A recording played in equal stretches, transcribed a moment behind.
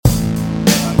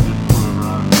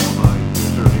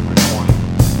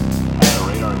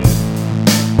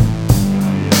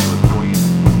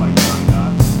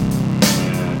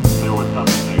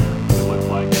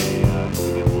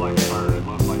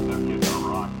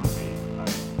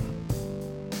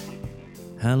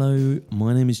Hello,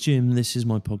 my name is Jim. This is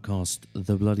my podcast,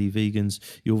 The Bloody Vegans.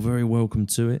 You're very welcome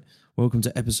to it. Welcome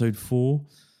to episode 4.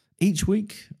 Each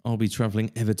week, I'll be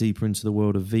travelling ever deeper into the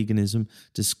world of veganism,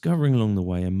 discovering along the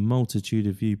way a multitude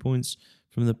of viewpoints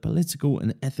from the political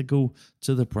and ethical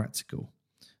to the practical.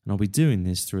 And I'll be doing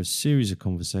this through a series of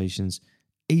conversations,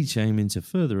 each aiming to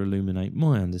further illuminate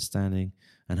my understanding,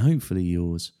 and hopefully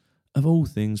yours, of all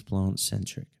things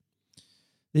plant-centric.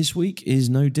 This week is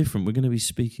no different. We're going to be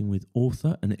speaking with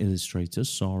author and illustrator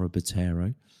Sara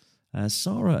Botero.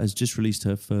 Sara has just released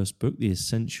her first book, The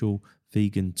Essential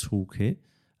Vegan Toolkit.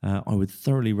 I would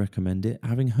thoroughly recommend it.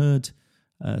 Having heard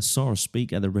Sara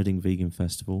speak at the Reading Vegan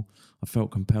Festival, I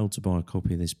felt compelled to buy a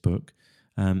copy of this book.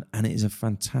 And it is a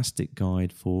fantastic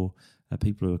guide for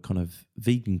people who are kind of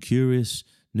vegan curious,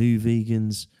 new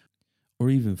vegans, or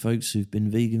even folks who've been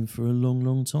vegan for a long,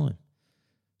 long time.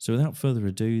 So without further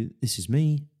ado, this is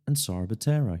me and Sara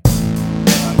Botero. I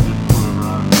just flew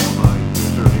around my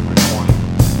starting recording,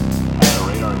 had a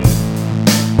radar hit,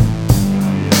 and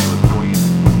I hit the swing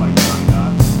with my gun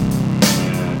dots,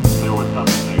 and there was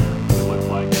something there. It looked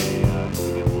like it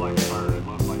didn't look like a bird, it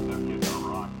looked like them getting a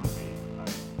rock with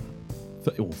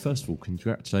me. Well, first of all,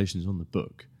 congratulations on the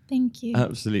book. Thank you.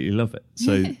 Absolutely love it.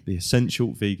 So The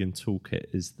Essential Vegan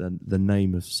Toolkit is the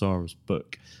name of Sara's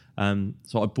book.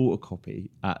 So I bought a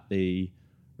copy at the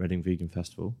Reading Vegan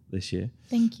Festival this year.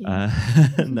 Thank you.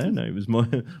 No, it was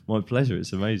my pleasure.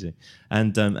 It's amazing,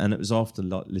 and it was after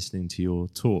listening to your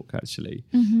talk actually,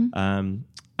 and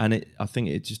I think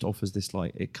it just offers this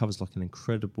it covers an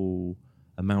incredible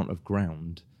amount of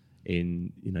ground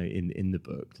in the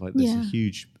book. There's a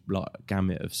huge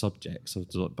gamut of subjects. I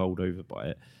was bowled over by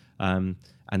it,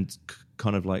 and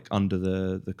kind of under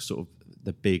the sort of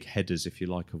the big headers, if you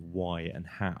like, of why and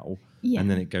how, and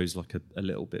then it goes a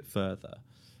little bit further.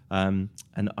 And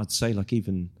I'd say I've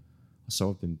been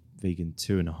vegan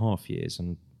 2.5 years,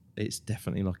 and it's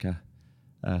definitely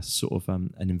a sort of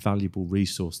an invaluable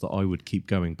resource that I would keep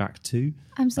going back to.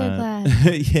 I'm so glad.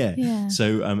 Yeah.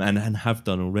 So and have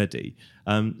done already.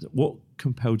 What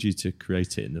compelled you to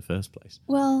create it in the first place?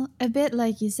 Well, a bit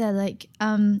like you said,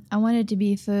 I wanted to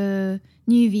be for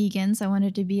new vegans. I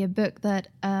wanted to be a book that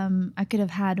I could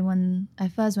have had when I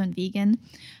first went vegan,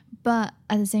 but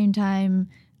at the same time,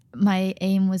 my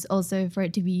aim was also for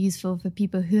it to be useful for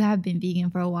people who have been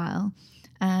vegan for a while.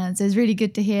 So it's really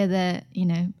good to hear that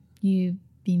you've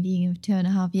been vegan for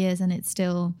 2.5 years and it's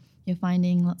still, you're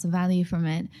finding lots of value from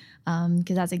it,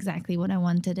 because that's exactly what I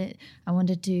wanted. I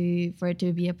wanted for it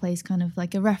to be a place, kind of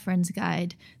like a reference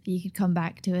guide that you could come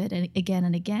back to it again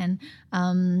and again,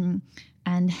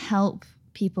 and help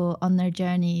people on their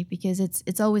journey, because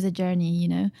it's always a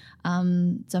journey.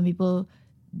 Some people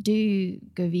do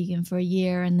go vegan for a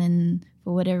year and then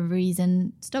for whatever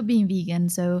reason stop being vegan.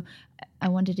 So I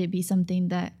wanted it to be something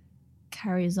that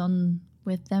carries on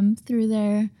with them through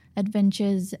their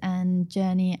adventures and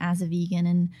journey as a vegan,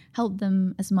 and help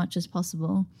them as much as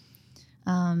possible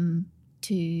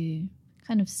to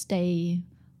kind of stay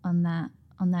on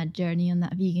that journey, on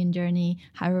that vegan journey,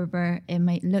 however it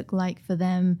might look like for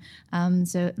them.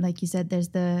 So like you said, there's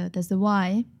the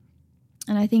why,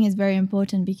 and I think it's very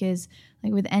important, because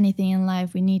with anything in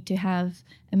life, we need to have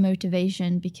a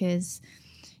motivation, because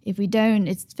if we don't,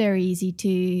 it's very easy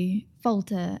to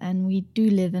falter, and we do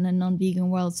live in a non-vegan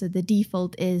world, so the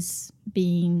default is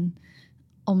being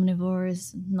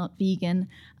omnivores, not vegan.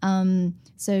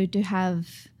 So to have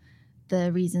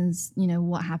the reasons,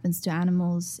 what happens to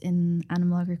animals in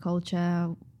animal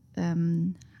agriculture,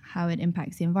 how it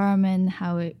impacts the environment,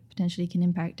 how it potentially can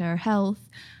impact our health,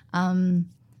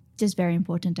 just very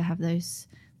important to have those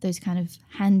kind of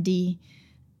handy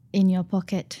in your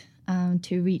pocket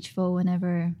to reach for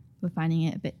whenever we're finding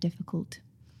it a bit difficult.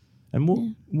 And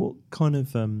what kind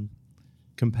of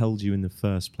compelled you in the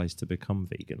first place to become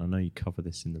vegan? I know you cover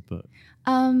this in the book.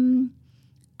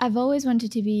 I've always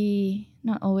wanted to be,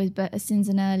 not always, but since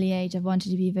an early age, I've wanted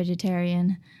to be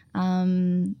vegetarian.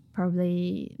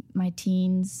 Probably my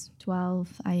teens,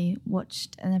 12, I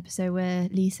watched an episode where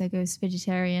Lisa goes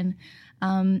vegetarian,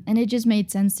 and it just made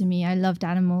sense to me. I loved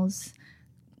animals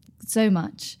so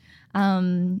much,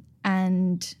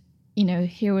 and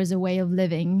here was a way of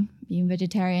living, being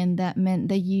vegetarian, that meant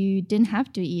that you didn't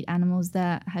have to eat animals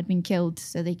that had been killed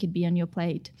so they could be on your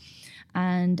plate.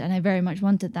 And I very much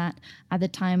wanted that. At the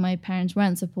time, my parents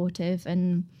weren't supportive,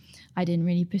 and I didn't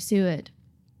really pursue it.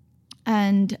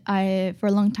 And for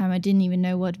a long time, I didn't even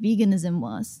know what veganism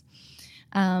was.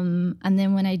 And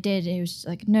then when I did, it was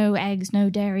like, no eggs, no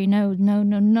dairy, no,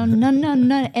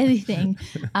 everything.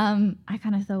 I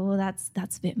kind of thought, well, that's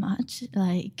a bit much.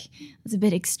 Like, it's a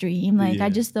bit extreme. Like, I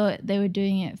just thought they were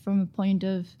doing it from a point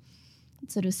of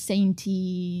sort of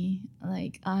sainty,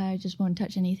 like I just won't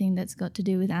touch anything that's got to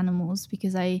do with animals,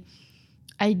 because I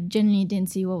genuinely didn't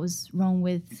see what was wrong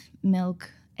with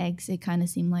milk, eggs. It kind of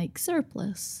seemed like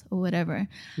surplus or whatever.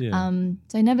 So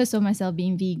I never saw myself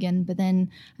being vegan. But then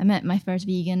I met my first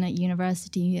vegan at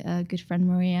university, a good friend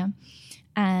Maria,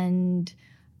 and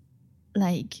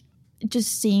like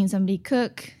just seeing somebody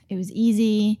cook, it was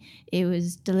easy, it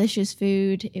was delicious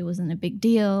food, it wasn't a big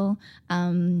deal.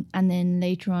 And then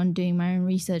later on doing my own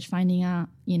research, finding out,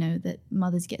 that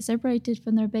mothers get separated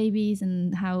from their babies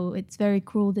and how it's very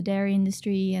cruel, the dairy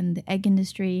industry and the egg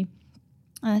industry.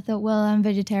 And I thought, well, I'm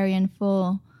vegetarian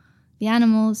for the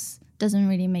animals. Doesn't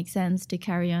really make sense to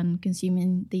carry on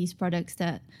consuming these products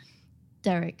that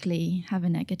directly have a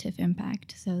negative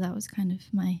impact. So that was kind of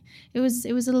it was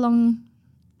a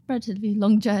relatively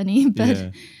long journey,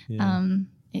 but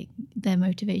their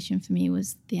motivation for me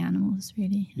was the animals,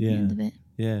 really, at the end of it.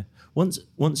 Yeah.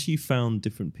 Once you found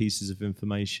different pieces of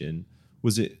information,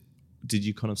 did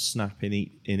you kind of snap in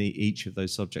each of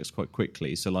those subjects quite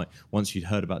quickly? So like once you'd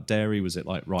heard about dairy, was it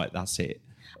like, right, that's it?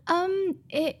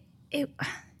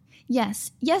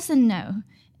 Yes and no.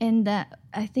 And that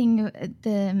I think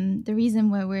the reason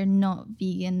why we're not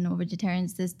vegan or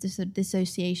vegetarians is this sort of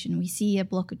dissociation. We see a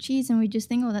block of cheese and we just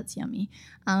think, oh, that's yummy.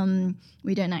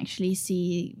 We don't actually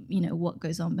see, what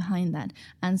goes on behind that.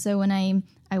 And so when I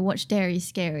watched Dairy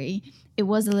Scary, it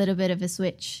was a little bit of a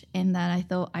switch in that I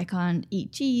thought I can't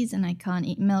eat cheese and I can't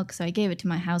eat milk, so I gave it to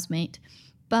my housemate.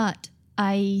 But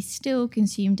I still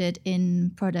consumed it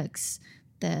in products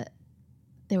that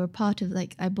they were part of,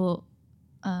 like I bought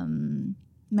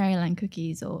Maryland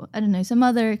cookies or I don't know, some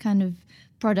other kind of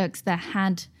products that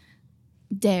had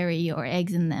dairy or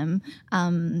eggs in them.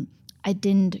 I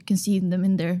didn't consume them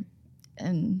in their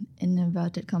in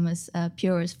inverted commas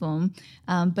purest form,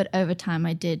 but over time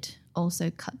I did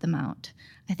also cut them out.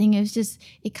 I think it was just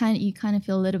you kind of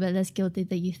feel a little bit less guilty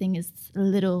that you think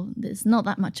there's not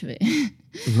that much of it.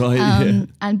 Right.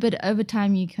 But over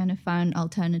time you kind of found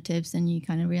alternatives and you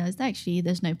kind of realized actually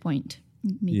there's no point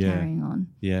me carrying on.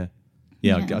 Yeah,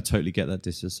 I totally get that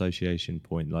disassociation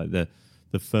point. Like the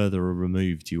further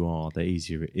removed you are, the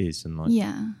easier it is, and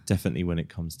definitely when it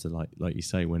comes to like you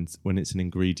say, when it's an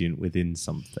ingredient within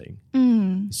something,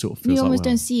 it sort of feels you like almost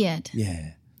don't see it.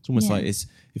 Yeah, it's almost like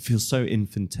it feels so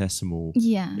infinitesimal.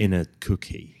 In a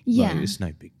cookie. Yeah, like, it's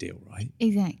no big deal, right?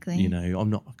 Exactly. I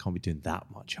can't be doing that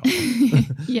much harm.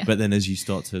 But then as you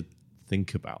start to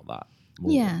think about that.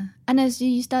 More. Yeah, and as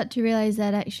you start to realize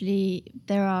that actually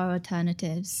there are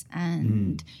alternatives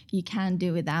and you can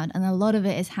do without, and a lot of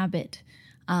it is habit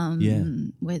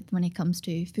with when it comes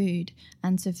to food.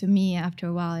 And so for me, after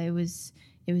a while, it was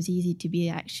easy to be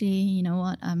actually, you know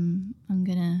what, I'm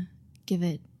gonna give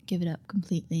it up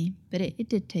completely. But it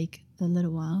did take a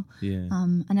little while. Yeah.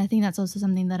 And I think that's also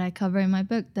something that I cover in my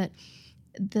book, that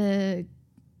the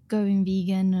going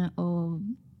vegan or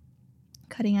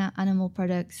cutting out animal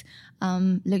products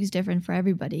looks different for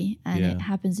everybody, and it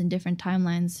happens in different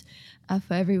timelines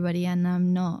for everybody. And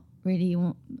I'm not really,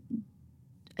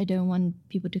 I don't want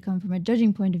people to come from a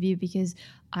judging point of view, because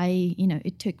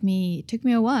it took me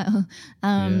a while,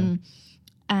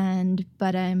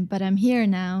 but I'm here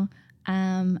now,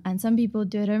 and some people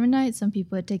do it overnight, some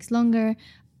people it takes longer.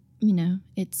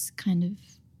 It's kind of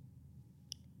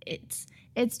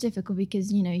it's difficult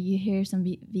because you hear some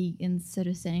vegans sort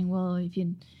of saying, well, if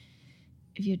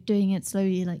you're doing it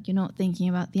slowly, like you're not thinking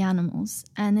about the animals,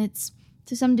 and it's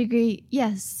to some degree,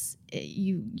 yes,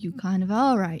 you kind of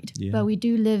are right, but we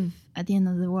do live at the end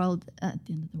of the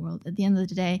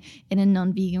day in a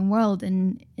non-vegan world,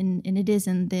 and it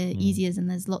isn't the easiest, and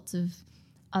there's lots of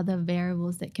other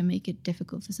variables that can make it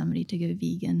difficult for somebody to go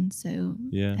vegan. So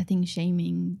I think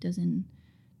shaming doesn't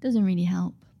really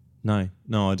help. No,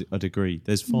 I'd agree.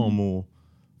 There's far more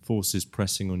forces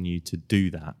pressing on you to do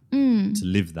that, to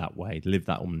live that way, to live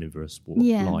that omnivorous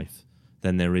life,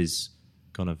 than there is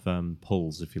kind of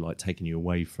pulls, if you like, taking you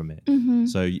away from it.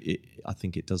 So I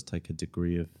think it does take a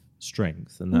degree of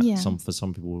strength, and that for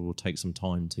some people will take some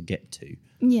time to get to.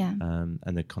 And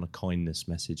the kind of kindness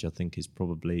message, I think, is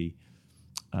probably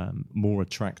more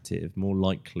attractive, more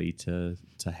likely to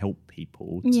help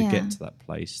people to get to that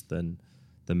place than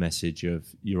the message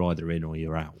of you're either in or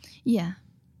you're out. Yeah,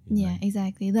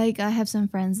 exactly. Like I have some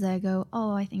friends that go,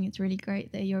 oh, I think it's really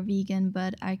great that you're vegan,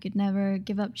 but I could never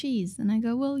give up cheese. And I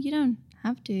go, well, you don't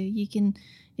have to. You can,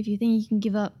 if you think you can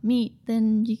give up meat,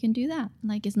 then you can do that.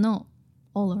 Like it's not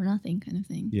all or nothing kind of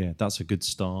thing. Yeah, that's a good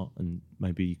start, and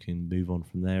maybe you can move on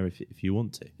from there if you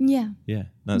want to. Yeah,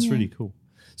 that's really cool.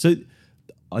 So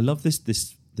I love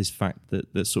this fact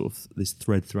that sort of this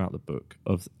thread throughout the book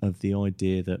of the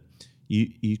idea that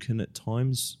you can at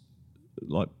times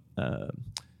like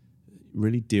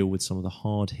really deal with some of the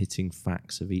hard-hitting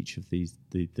facts of each of the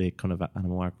kind of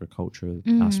animal agriculture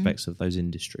aspects of those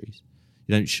industries.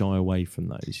 You don't shy away from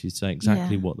those. You say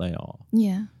exactly what they are.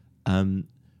 Yeah.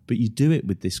 But you do it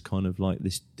with this kind of like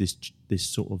this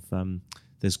sort of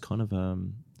there's kind of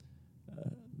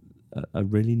a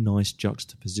really nice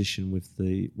juxtaposition with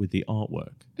the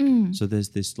artwork. So there's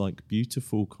this like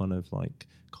beautiful kind of like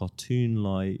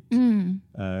cartoon-like,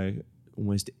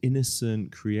 almost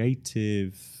innocent,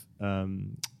 creative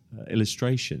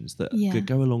illustrations that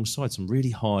go alongside some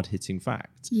really hard-hitting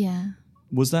facts. Yeah.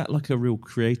 Was that like a real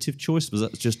creative choice? Was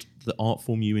that just the art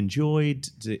form you enjoyed?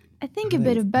 I think a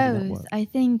bit of both. I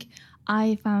think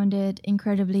I found it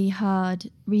incredibly hard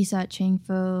researching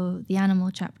for the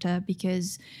animal chapter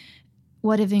because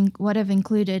what I've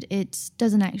included, it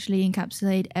doesn't actually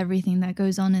encapsulate everything that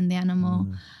goes on in the animal,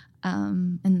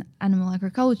 in animal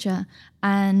agriculture.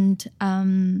 And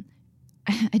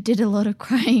I did a lot of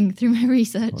crying through my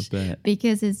research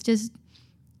because it's just,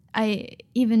 as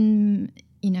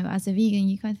a vegan,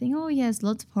 you kind of think, oh yes,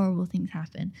 lots of horrible things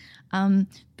happen.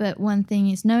 But one thing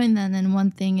is knowing that, and one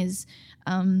thing is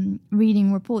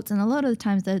reading reports. And a lot of the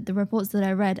times the reports that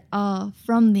I read are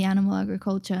from the animal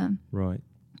agriculture. Right.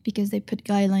 Because they put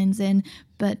guidelines in,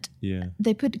 but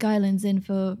they put guidelines in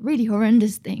for really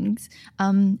horrendous things.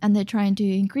 And they're trying to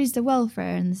increase the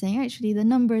welfare and saying, actually, the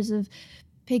numbers of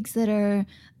pigs that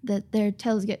their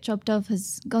tails get chopped off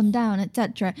has gone down,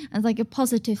 etc. And it's like a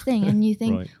positive thing. And you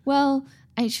think, well,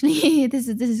 actually, this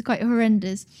is quite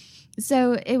horrendous.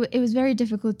 So it was very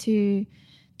difficult to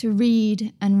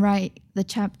read and write the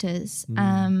chapters.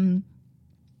 And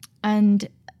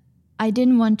I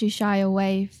didn't want to shy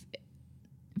away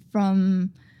for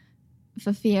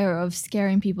fear of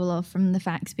scaring people off from the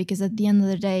facts, because at the end of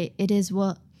the day, it is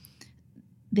what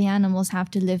the animals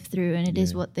have to live through, and it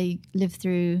is what they live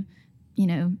through,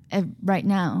 right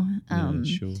now,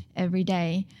 every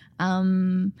day.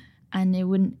 And it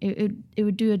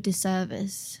would do a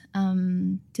disservice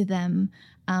to them.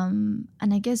 And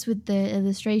I guess with the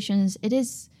illustrations, it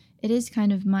is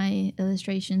kind of my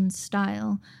illustration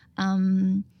style.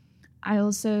 I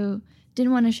also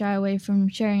didn't want to shy away from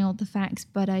sharing all the facts,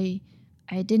 but I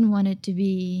didn't want it to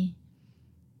be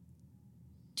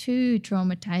too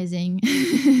traumatizing.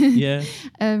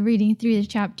 Reading through the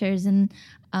chapters, and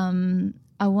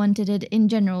I wanted it in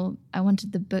general. I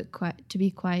wanted the book to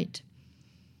be quite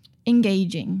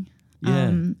engaging.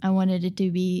 I wanted it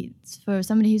to be for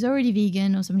somebody who's already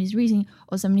vegan, or somebody who's reading,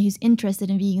 or somebody who's interested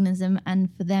in veganism, and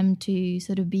for them to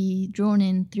sort of be drawn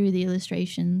in through the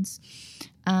illustrations.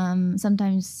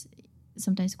 Sometimes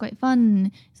quite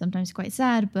fun, sometimes quite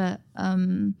sad, but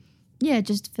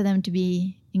just for them to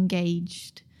be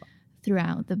engaged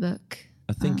throughout the book.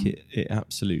 I think it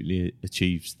absolutely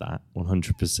achieves that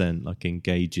 100%, like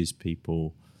engages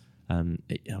people. I'll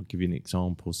give you an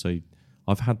example. So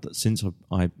I've had that since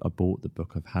I bought the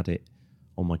book. I've had it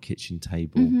on my kitchen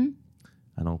table, and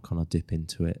I'll kind of dip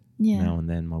into it now and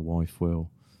then. My wife will.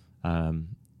 My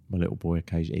little boy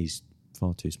occasionally, he's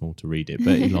far too small to read it,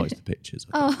 but he likes the pictures.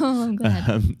 I'm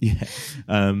glad.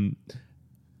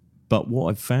 But what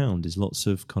I've found is lots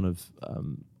of kind of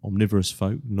omnivorous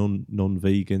folk,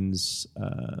 non-vegans,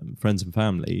 friends and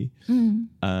family,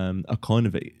 are kind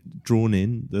of drawn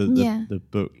in. The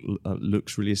book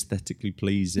looks really aesthetically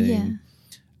pleasing,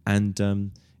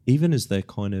 and even as they're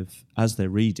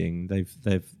reading,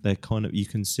 they're kind of, you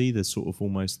can see the sort of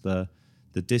almost the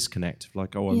disconnect of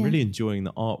like, I'm really enjoying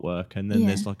the artwork, and then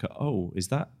there's like is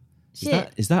that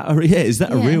a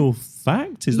real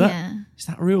fact? Is that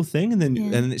a real thing? And then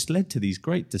and it's led to these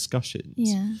great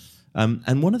discussions.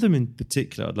 And one of them in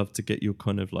particular, I'd love to get your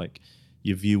kind of like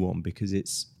your view on, because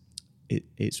it's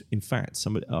in fact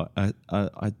somebody. I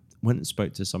went and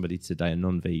spoke to somebody today, a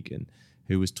non-vegan,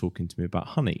 who was talking to me about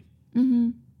honey,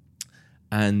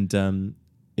 and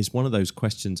it's one of those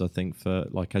questions, I think, for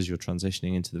like, as you're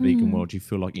transitioning into the vegan world, you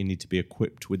feel like you need to be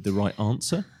equipped with the right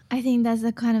answer. I think that's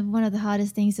the kind of one of the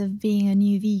hardest things of being a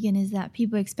new vegan, is that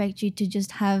people expect you to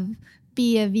just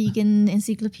be a vegan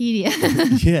encyclopedia.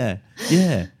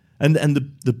 And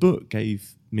the book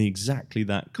gave me exactly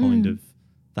that kind of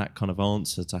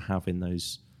answer to having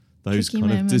those tricky kind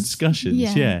moments. Of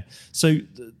discussions. So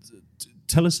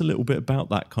tell us a little bit about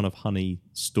that kind of honey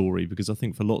story, because I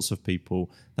think for lots of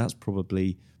people, that's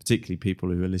probably, particularly people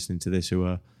who are listening to this who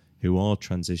are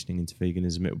transitioning into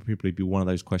veganism, it would probably be one of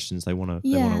those questions they want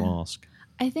to ask.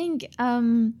 I think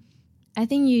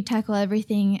you tackle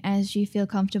everything as you feel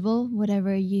comfortable,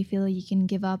 whatever you feel you can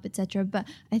give up, etc. But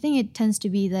I think it tends to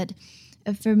be that,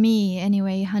 for me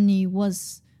anyway, honey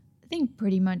was, I think,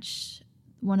 pretty much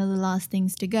one of the last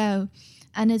things to go.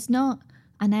 And it's not,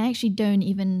 and I actually don't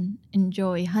even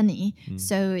enjoy honey.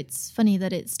 So it's funny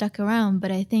that it stuck around,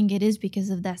 but I think it is because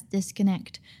of that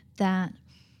disconnect that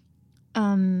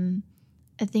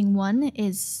I think one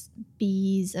is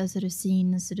bees are sort of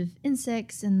seen as sort of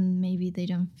insects, and maybe they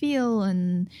don't feel,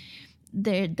 and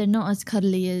they're not as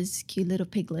cuddly as cute little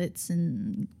piglets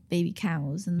and baby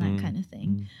cows and that kind of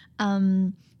thing.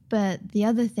 But the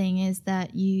other thing is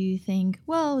that you think,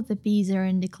 well, the bees are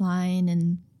in decline,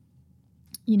 and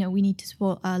we need to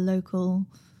support our local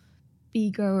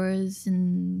bee growers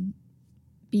and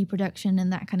bee production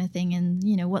and that kind of thing, and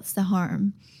what's the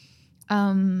harm?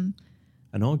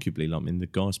 And arguably, the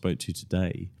guy I spoke to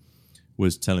today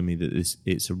was telling me that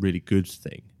it's a really good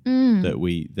thing that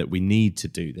we need to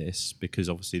do this, because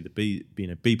obviously the bee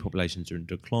populations are in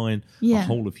decline. The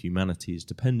whole of humanity is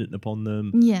dependent upon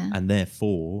them, and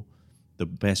therefore the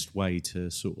best way to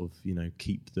sort of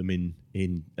keep them in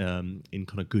kind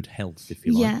of good health, if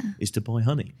you like, is to buy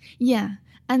honey. Yeah,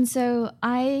 and so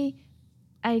I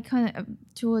kind of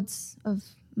towards the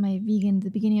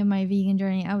beginning of my vegan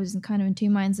journey, I was kind of in two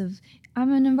minds of,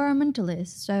 I'm an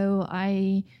environmentalist, so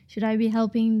should I be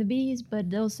helping the bees?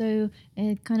 But also,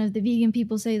 kind of the vegan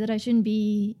people say that I shouldn't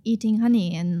be eating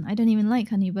honey, and I don't even like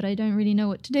honey, but I don't really know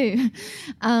what to do.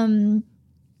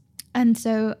 And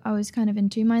so I was kind of in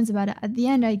two minds about it. At the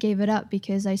end, I gave it up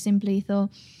because I simply thought,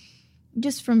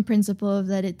 just from principle of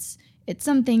that it's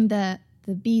something that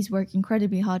the bees work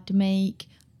incredibly hard to make.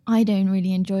 I don't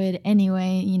really enjoy it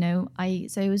anyway,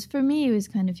 so it was, for me, it was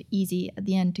kind of easy at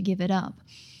the end to give it up.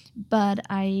 But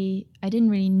I didn't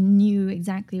really knew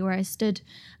exactly where I stood,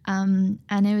 and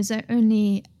it was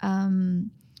only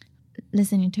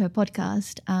listening to a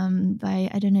podcast by,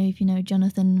 I don't know if you know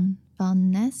Jonathan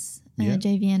Van Ness,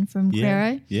 JVN from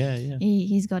Quero. Yeah.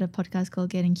 He's got a podcast called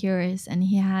Getting Curious, and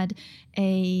he had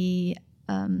a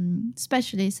bee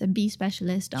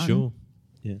specialist on. Sure.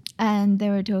 Yeah. And they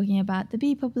were talking about the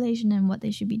bee population and what they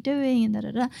should be doing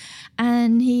and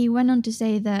And he went on to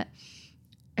say that,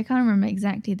 I can't remember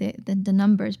exactly the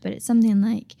numbers, but it's something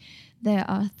like there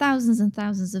are thousands and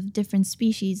thousands of different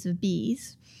species of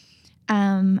bees,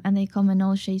 and they come in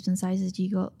all shapes and sizes. You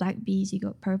got black bees, you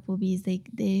got purple bees.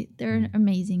 They're an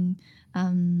amazing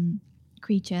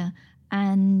creature,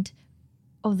 and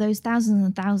of those thousands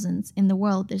and thousands in the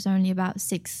world, there's only about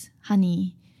 6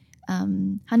 honeybees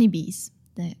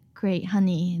that create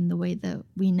honey in the way that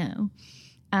we know,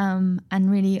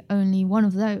 and really only one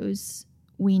of those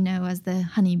we know as the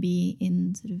honeybee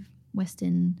in sort of the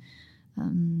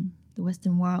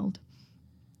Western world.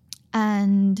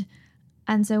 And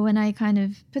so when I kind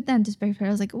of put that into perspective,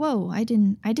 I was like, whoa, I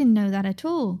didn't know that at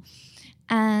all.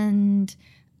 And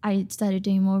I started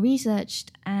doing more research,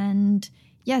 and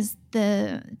yes,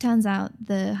 turns out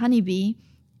the honeybee,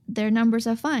 their numbers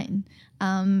are fine.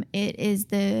 It is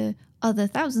the other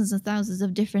thousands and thousands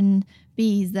of different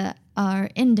bees that are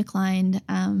in decline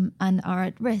and are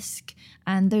at risk.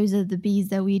 And those are the bees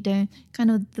that we don't,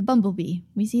 kind of the bumblebee.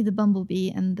 We see the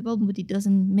bumblebee, and the bumblebee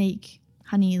doesn't make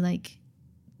honey like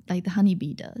the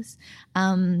honeybee does.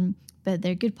 But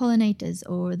they're good pollinators,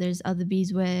 or there's other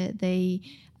bees where they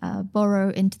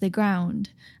burrow into the ground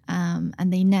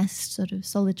and they nest sort of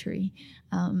solitary.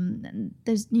 And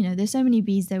there's so many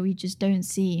bees that we just don't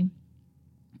see.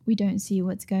 We don't see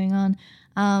what's going on.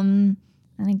 And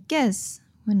I guess,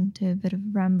 went to a bit of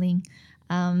rambling,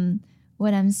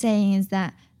 what I'm saying is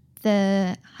that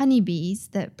the honeybees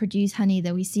that produce honey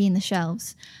that we see in the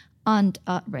shelves aren't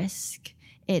at risk.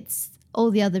 It's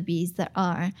all the other bees that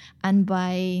are. And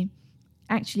by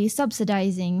actually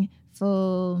subsidizing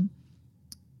for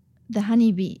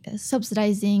the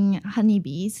subsidizing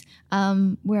honeybees,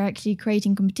 we're actually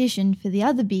creating competition for the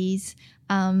other bees,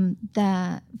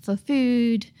 for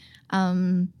food,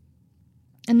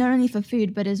 and not only for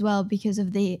food, but as well because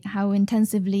of how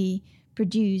intensively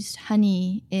produced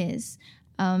honey is.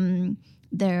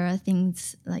 There are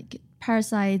things like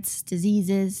parasites,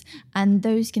 diseases, and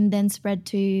those can then spread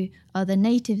to other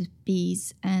native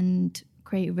bees and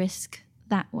create risk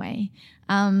that way.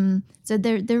 So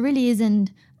there really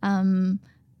isn't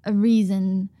a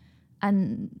reason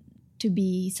to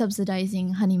be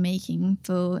subsidizing honey making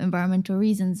for environmental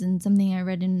reasons. And something I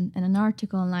read in an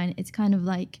article online, it's kind of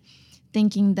like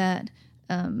thinking that,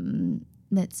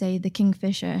 let's say, the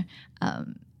kingfisher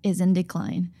is in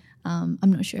decline. I'm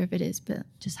not sure if it is, but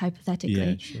just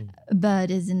hypothetically, sure.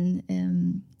 But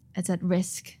it's at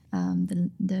risk.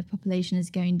 The population is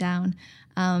going down,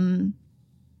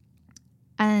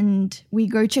 and we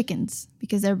grow chickens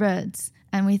because they're birds,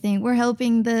 and we think we're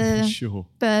helping the Sure.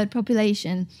 bird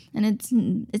population, and it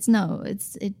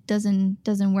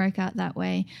doesn't work out that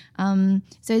way.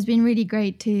 So it's been really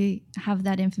great to have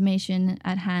that information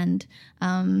at hand,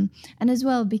 and as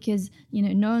well because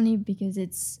not only because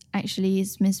it's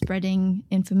misspreading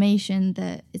information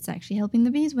that it's actually helping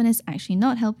the bees when it's actually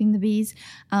not helping the bees,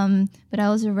 but I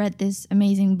also read this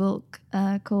amazing book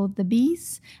called The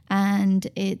Bees, and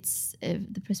it's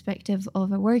the perspective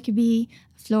of a worker bee,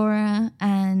 flora,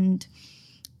 and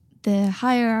the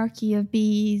hierarchy of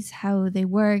bees, how they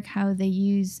work, how they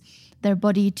use their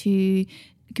body to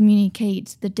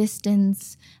communicate the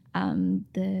distance, from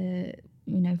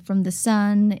the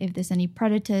sun, if there's any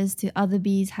predators to other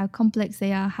bees, how complex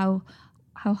they are, how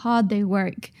hard they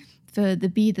work for the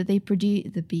bee that they produce,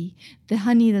 the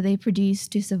honey that they produce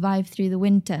to survive through the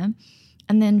winter,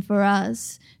 and then for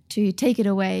us to take it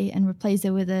away and replace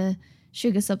it with a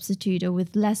sugar substitute or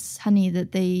with less honey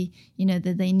that they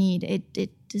need.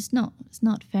 It's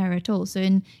not fair at all. So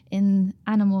in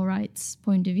animal rights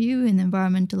point of view, in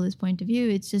environmentalist point of view,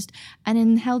 it's just, and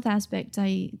in health aspects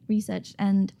I researched,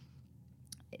 and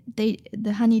the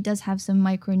honey does have some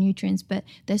micronutrients, but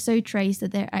they're so trace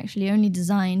that they're actually only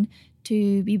designed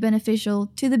to be beneficial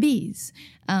to the bees.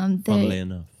 Funnily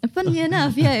enough. Funnily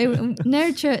enough, yeah.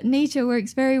 Nature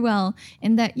works very well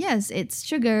in that, yes, it's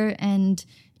sugar, and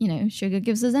sugar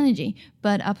gives us energy.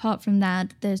 But apart from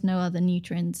that, there's no other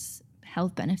nutrients,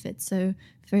 health benefits. So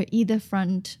for either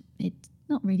front, it's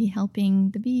not really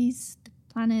helping the bees, the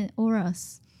planet, or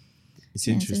us. It's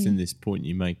interesting, this point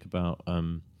you make about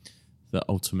that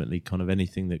ultimately kind of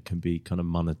anything that can be kind of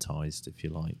monetized, if you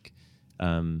like.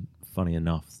 Funny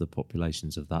enough, the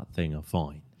populations of that thing are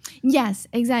fine. Yes,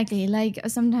 exactly. Like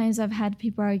sometimes I've had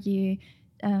people argue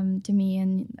to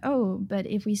me, but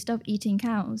if we stop eating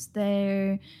cows,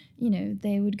 they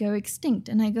would go extinct.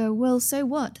 And I go, well, so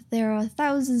what? There are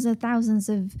thousands and thousands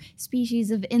of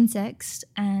species of insects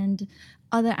and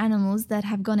other animals that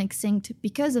have gone extinct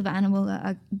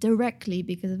directly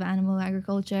because of animal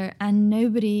agriculture, and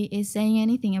nobody is saying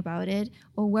anything about it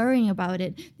or worrying about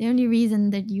it. The only reason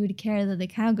that you would care that the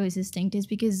cow goes extinct is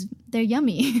because they're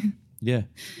yummy. Yeah.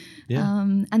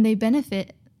 And they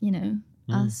benefit,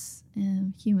 us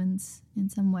humans in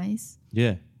some ways.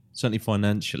 Yeah, certainly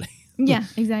financially. Yeah,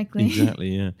 exactly.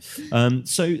 Exactly, yeah.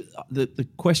 So the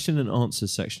question and answer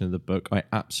section of the book I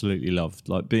absolutely loved.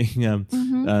 Like being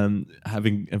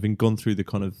having gone through the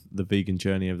kind of the vegan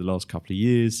journey over the last couple of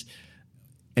years,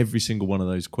 every single one of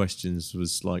those questions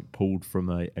was like pulled from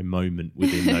a moment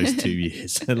within those 2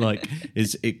 years. And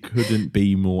it couldn't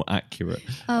be more accurate.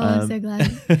 Oh, I'm so glad.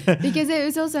 Because it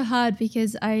was also hard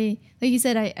because like you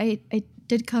said, I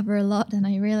did cover a lot, and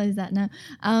I realize that now.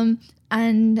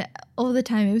 And all the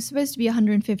time, it was supposed to be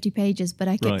 150 pages, but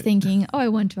I kept thinking, I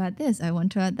want to add this, I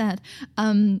want to add that.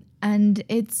 And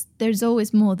there's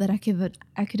always more that I could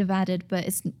have added, but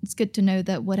it's good to know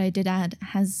that what I did add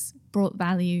has brought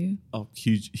value. Oh,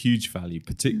 huge value,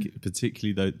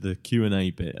 particularly the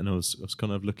Q&A bit. And I was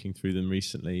kind of looking through them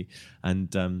recently,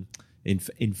 and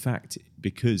in fact,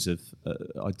 because of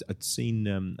I'd seen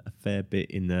a fair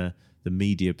bit in the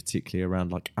media, particularly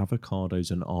around like avocados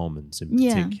and almonds in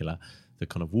particular. The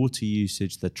kind of water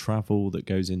usage, the travel that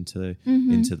goes into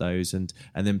those, and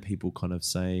then people kind of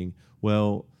saying,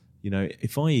 well,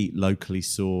 if I eat locally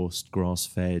sourced,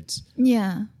 grass-fed,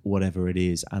 whatever it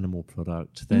is, animal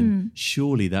product, then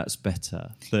surely that's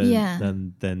better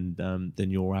than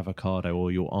your avocado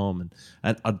or your almond.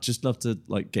 And I'd just love to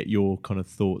get your kind of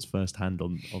thoughts firsthand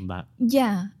on that.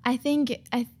 Yeah, I think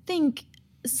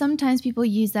sometimes people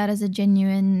use that as a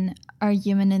genuine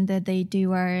argument, in that they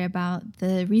do worry about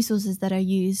the resources that are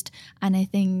used, and I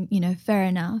think fair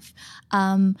enough.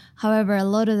 However, a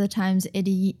lot of the times it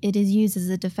is used as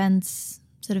a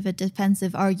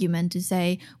defensive argument to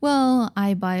say, well,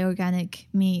 I buy organic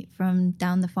meat from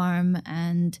down the farm,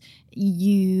 and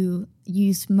you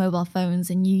use mobile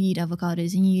phones, and you eat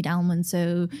avocados, and you eat almonds,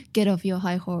 so get off your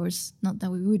high horse. Not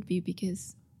that we would be,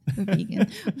 because we're vegan,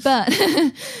 but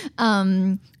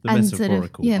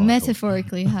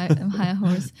metaphorically high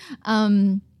horse.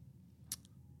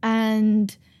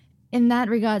 And in that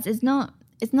regards, it's not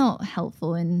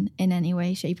helpful in any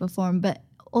way, shape, or form. But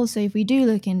also, if we do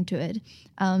look into it,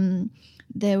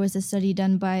 there was a study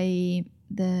done by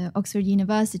the Oxford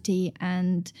University,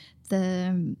 and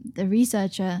the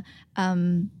researcher,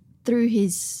 through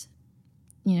his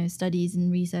studies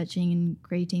and researching and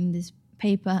creating this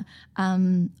paper,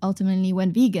 ultimately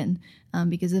went vegan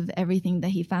because of everything that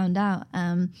he found out.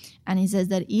 And he says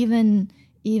that even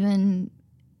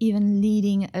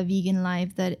leading a vegan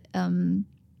life, that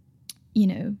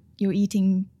you're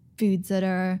eating foods that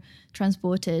are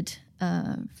transported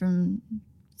from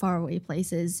faraway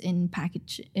places in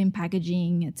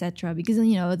packaging, etc. Because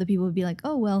other people would be like,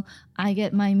 oh well, I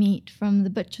get my meat from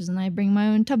the butchers and I bring my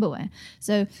own Tupperware.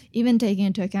 So even taking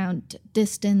into account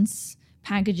distance,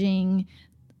 packaging,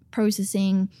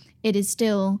 processing, it is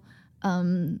still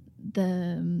the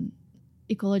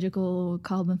ecological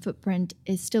carbon footprint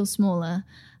is still smaller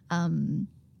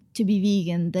to be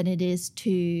vegan than it is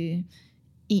to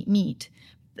eat meat.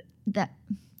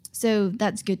 So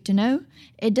that's good to know.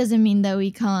 It doesn't mean that we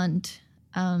can't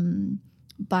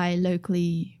buy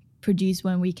locally produced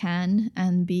when we can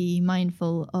and be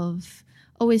mindful of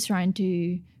always trying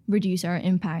to reduce our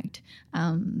impact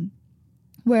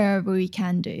wherever we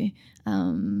can do.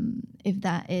 If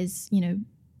that is,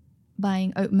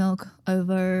 buying oat milk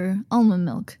over almond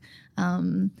milk.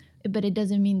 But it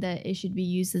doesn't mean that it should be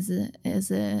used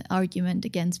as a argument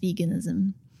against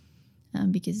veganism,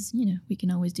 because we can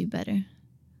always do better.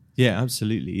 Yeah,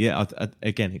 absolutely. Yeah,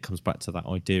 again, it comes back to that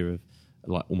idea of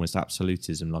like almost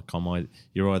absolutism. Like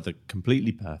you're either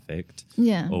completely perfect,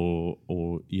 or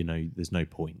there's no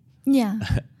point. Yeah,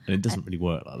 and it doesn't really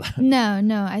work like that.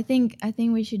 No. I think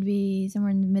we should be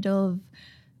somewhere in the middle of.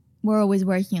 We're always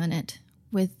working on it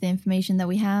with the information that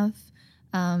we have,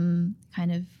 kind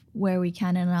of where we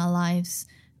can in our lives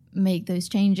make those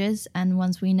changes. And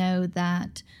once we know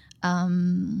that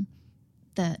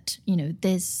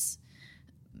this.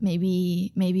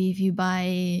 Maybe if you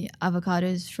buy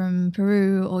avocados from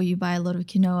Peru, or you buy a lot of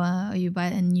quinoa,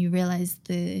 and you realize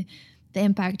the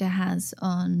impact it has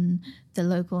on the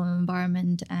local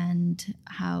environment and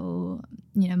how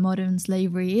modern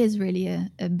slavery is really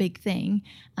a big thing,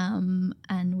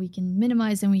 and we can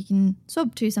minimize and we can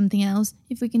swap to something else.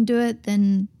 If we can do it,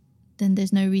 then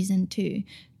there's no reason to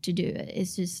do it.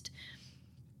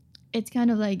 It's kind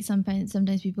of like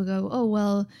sometimes people go, oh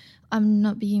well, I'm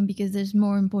not vegan because there's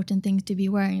more important things to be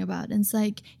worrying about. And it's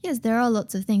like, yes, there are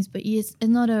lots of things, but it's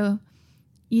not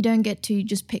you don't get to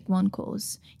just pick one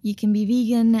cause. You can be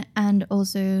vegan and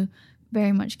also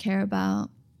very much care about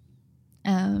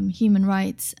human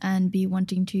rights and be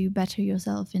wanting to better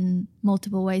yourself in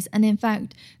multiple ways. And in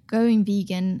fact, going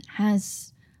vegan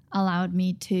has allowed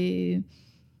me to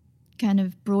kind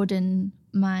of broaden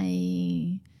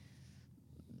my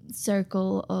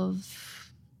circle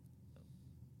of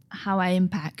how I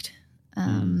impact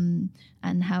and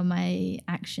how my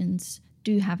actions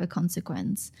do have a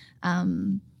consequence.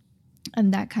 And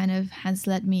that kind of has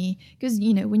led me, because,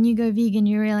 when you go vegan,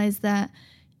 you realize that,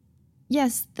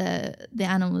 yes, the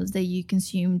animals that you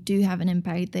consume do have an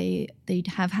impact. They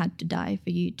have had to die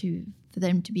for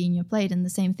them to be in your plate. And the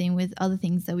same thing with other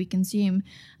things that we consume,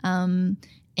 in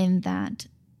that,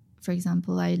 for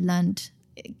example, I learned,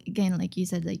 again, like you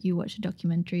said, like you watched a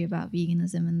documentary about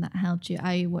veganism and that helped you.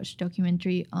 I watched a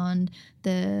documentary on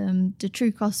the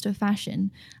true cost of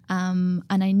fashion, and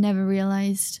I never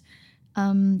realized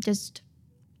just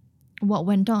what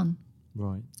went on.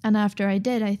 Right. And after I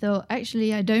did, I thought,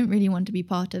 actually, I don't really want to be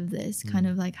part of this. Kind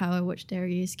of like how I watched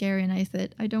Dairy is Scary, and I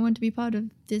thought, I don't want to be part of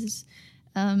this,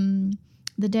 the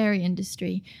dairy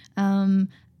industry.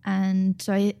 And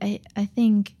so I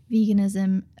think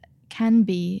veganism can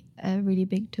be a really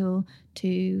big tool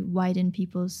to widen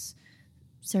people's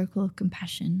circle of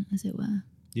compassion, as it were.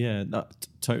 Yeah,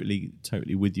 totally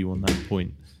with you on that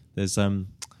point. There's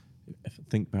if I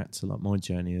think back to like my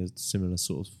journey, a similar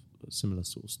sort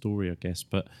of story, I guess.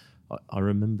 But I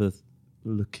remember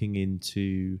looking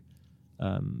into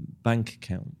bank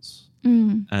accounts,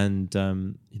 and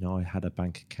I had a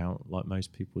bank account like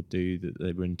most people do that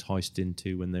they were enticed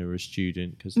into when they were a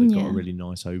student because they got a really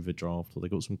nice overdraft or they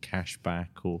got some cash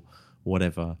back or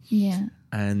whatever. Yeah.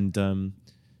 And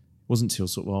wasn't until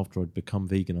sort of after I'd become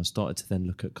vegan I started to then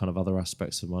look at kind of other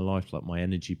aspects of my life, like my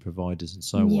energy providers and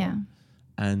so on.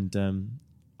 And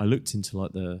I looked into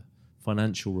like the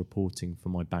financial reporting for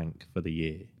my bank for the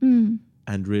year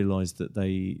and realised that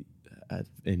they had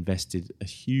invested a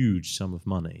huge sum of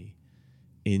money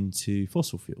into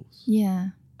fossil fuels. Yeah.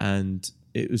 And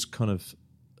it was kind of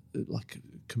like a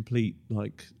complete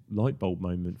like light bulb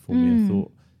moment for me. I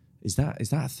thought, is that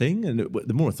a thing? And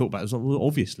the more I thought about it, I was like, well,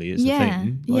 obviously it's a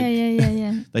thing. Like,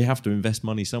 yeah. They have to invest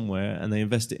money somewhere, and they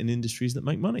invest it in industries that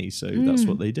make money. So that's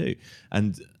what they do.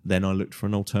 And then I looked for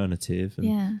an alternative.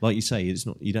 And like you say, it's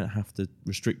not, you don't have to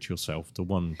restrict yourself to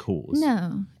one cause.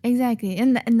 No, exactly.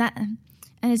 And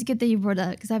it's good that you brought it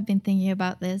up, because I've been thinking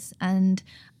about this, and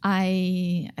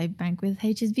I bank with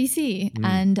HSBC,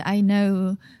 and I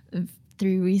know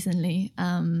through recently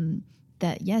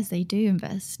that yes, they do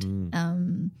invest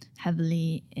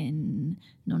heavily in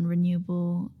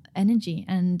non-renewable energy.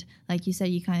 And like you said,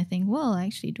 you kind of think, well,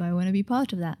 actually, do I want to be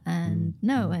part of that? And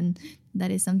no, and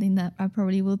that is something that I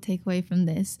probably will take away from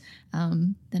this.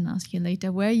 Then ask you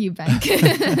later where you bank.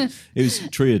 It was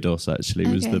Triodos, actually,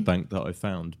 was the Okay. bank that I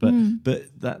found. But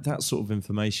that sort of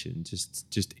information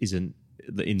just isn't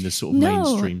in the sort of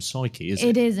mainstream psyche, is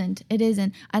it? It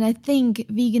isn't. And I think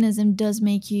veganism does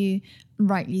make you,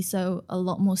 rightly so, a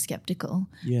lot more skeptical.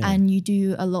 Yeah. And you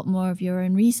do a lot more of your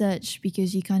own research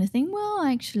because you kind of think, well,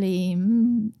 actually,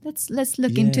 let's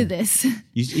look into this.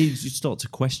 You start to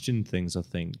question things, I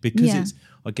think, because Yeah. it's,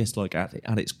 I guess, like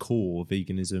at its core,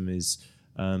 veganism is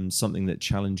something that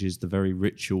challenges the very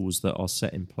rituals that are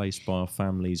set in place by our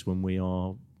families when we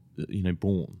are,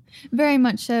 born. Very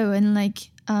much so. And like,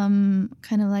 kind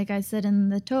of like I said in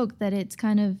the talk, that it's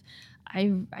kind of,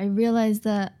 I realized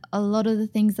that a lot of the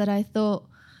things that I thought,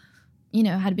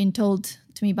 had been told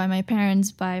to me by my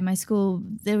parents, by my school,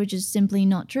 they were just simply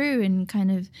not true. And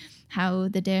kind of how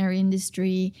the dairy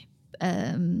industry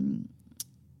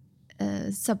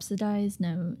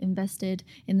invested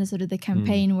in the sort of the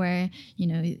campaign where,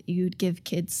 you'd give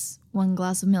kids 1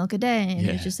 glass of milk a day, and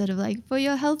it's just sort of like for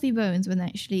your healthy bones, when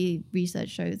actually research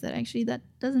shows that actually that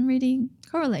doesn't really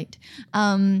correlate.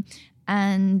 And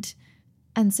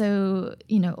so,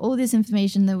 all this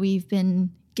information that we've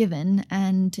been given,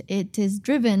 and it is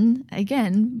driven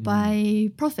again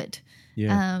by profit.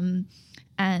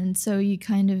 And so you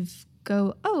kind of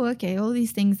go, oh, okay, all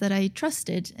these things that I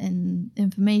trusted in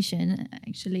information,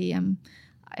 actually I'm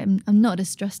not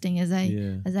as trusting as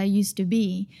I used to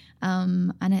be.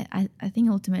 And I think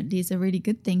ultimately it's a really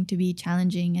good thing to be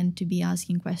challenging and to be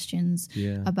asking questions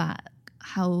about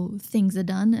how things are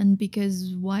done, and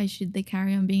because why should they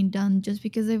carry on being done just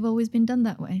because they've always been done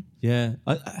that way? Yeah.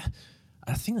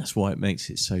 I think that's why it makes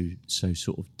it so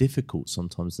sort of difficult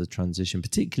sometimes, the transition,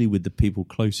 particularly with the people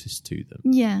closest to them.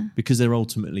 Yeah. Because they're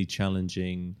ultimately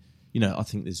challenging. I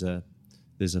think there's a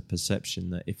perception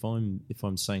that if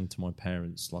I'm saying to my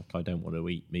parents, like, I don't want to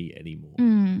eat meat anymore,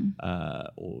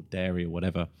 or dairy or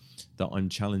whatever, that I'm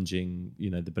challenging,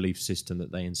 the belief system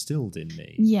that they instilled in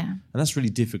me. Yeah. And that's really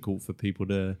difficult for people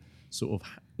to sort of,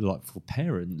 like, for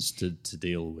parents to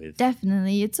deal with.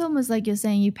 Definitely. It's almost like you're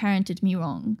saying you parented me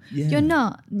wrong. Yeah.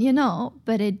 You're not,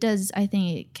 but it does, I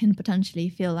think it can potentially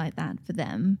feel like that for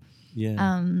them.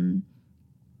 Yeah.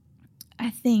 I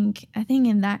think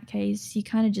in that case, you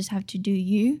kind of just have to do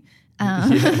you.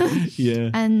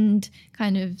 And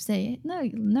kind of say,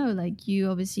 no, like, you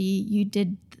obviously, you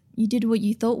did what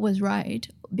you thought was right,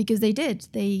 because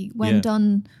they went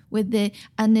on with it.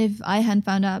 And if I hadn't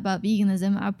found out about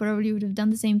veganism, I probably would have done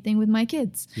the same thing with my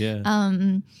kids.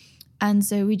 And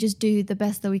so we just do the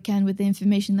best that we can with the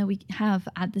information that we have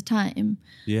at the time.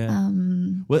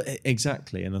 Well,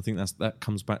 exactly. And I think that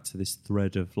comes back to this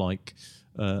thread of, like,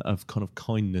 of kind of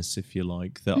kindness, if you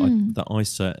like, that I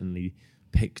certainly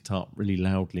picked up really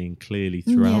loudly and clearly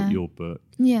throughout your book.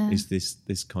 Is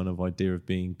this kind of idea of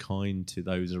being kind to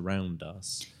those around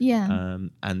us.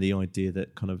 And the idea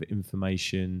that kind of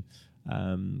information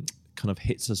kind of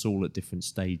hits us all at different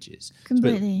stages.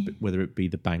 Completely. But whether it be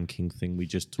the banking thing we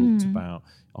just talked about,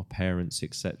 our parents,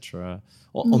 etc.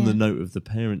 On the note of the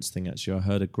parents thing, actually, I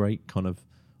heard a great kind of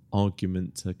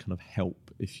argument to kind of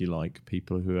help, if you like,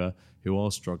 people who are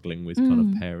struggling with kind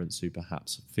of parents who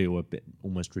perhaps feel a bit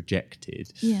almost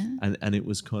rejected. And it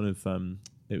was kind of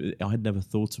I had never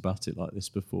thought about it like this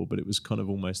before, but it was kind of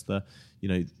almost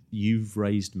you've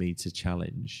raised me to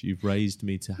challenge, you've raised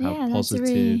me to have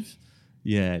positive,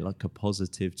 like a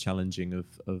positive challenging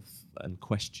of and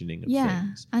questioning of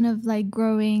things. And of, like,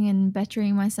 growing and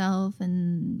bettering myself,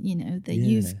 and that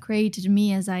you've created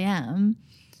me as I am.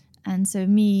 And so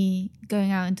me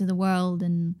going out into the world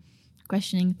and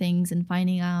questioning things and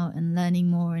finding out and learning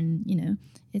more, and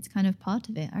it's kind of part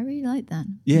of it. I really like that.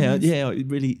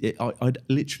 I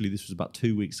literally, this was about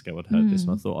 2 weeks ago I'd heard this,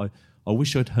 and I thought I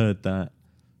wish I'd heard that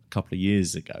a couple of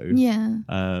years ago.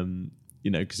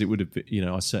 Because it would have been,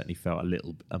 I certainly felt a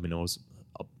little, I mean, I was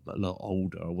a lot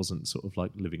older, I wasn't sort of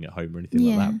like living at home or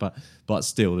anything like that, but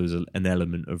still there was an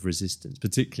element of resistance,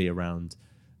 particularly around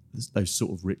those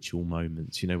sort of ritual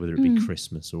moments, whether it be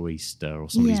Christmas or Easter or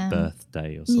somebody's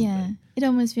birthday or something. It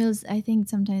almost feels, I think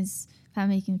sometimes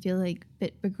family can feel like a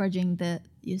bit begrudging that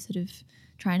you're sort of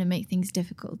trying to make things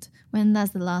difficult, when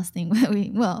that's the last thing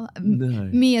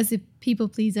me as a people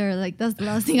pleaser, like, that's the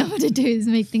last thing I want to do is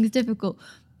make things difficult.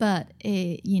 But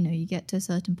you get to a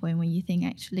certain point where you think,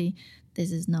 actually,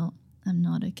 I'm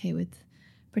not okay with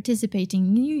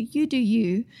participating. You do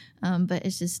you, but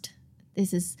it's just,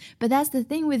 but that's the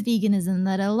thing with veganism,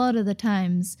 that a lot of the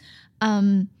times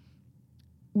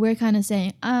we're kind of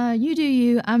saying, you do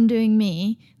you, I'm doing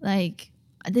me. Like,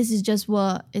 this is just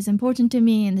what is important to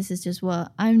me, and this is just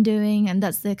what I'm doing, and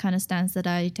that's the kind of stance that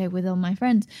I take with all my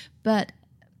friends. But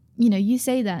you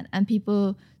say that, and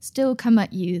people still come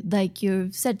at you like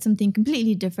you've said something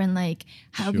completely different. Like,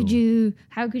 how could you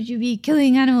be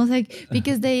killing animals? Like,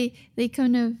 because they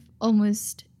kind of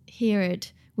almost hear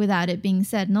it without it being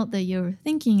said. Not that you're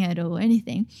thinking it or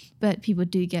anything, but people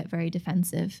do get very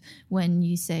defensive when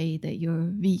you say that you're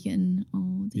vegan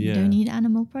or that you don't eat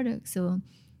animal products, or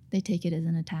they take it as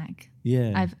an attack.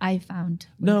 Yeah, I've found.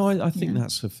 I think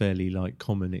that's a fairly like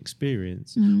common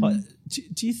experience.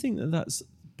 Do you think that that's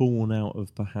born out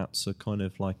of perhaps a kind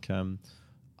of like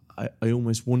I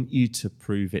almost want you to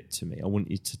prove it to me. I want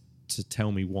you to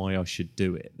tell me why I should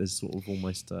do it. There's sort of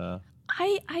almost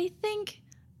I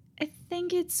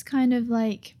think it's kind of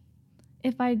like,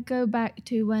 if I go back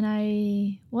to when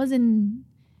I wasn't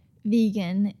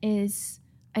vegan, is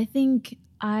I think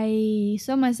I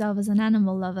saw myself as an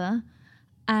animal lover,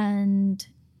 and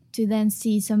to then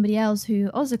see somebody else who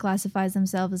also classifies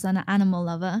themselves as an animal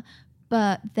lover,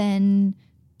 but then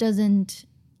doesn't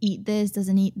eat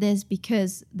this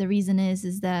because the reason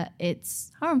is that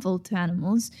it's harmful to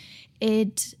animals.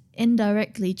 It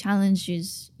indirectly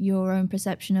challenges your own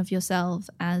perception of yourself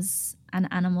as an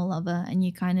animal lover, and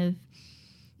you kind of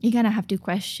have to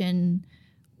question,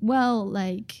 well,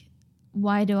 like,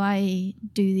 why do I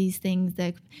do these things?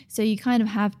 So you kind of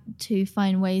have to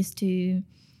find ways to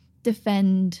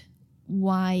defend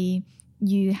why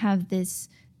you have this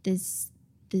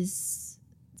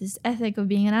ethic of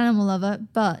being an animal lover,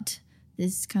 but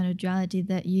this kind of duality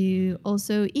that you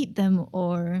also eat them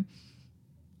or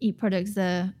eat products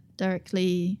that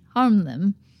directly harm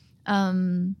them.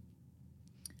 And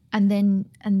then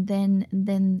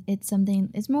it's something,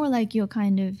 it's more like you're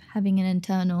kind of having an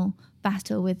internal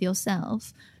battle with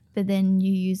yourself, but then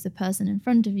you use the person in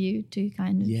front of you to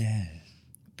kind of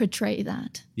portray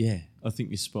that. Yeah, I think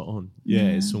you're spot on. Yeah,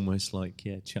 it's almost like,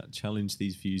 challenge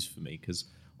these views for me, because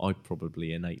I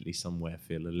probably innately somewhere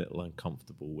feel a little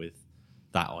uncomfortable with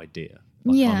that idea.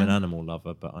 Like, I'm an animal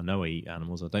lover, but I know I eat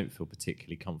animals. I don't feel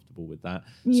particularly comfortable with that.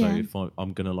 So if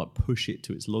I'm going to like push it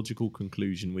to its logical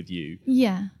conclusion with you,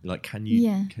 like, can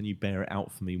you bear it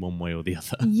out for me one way or the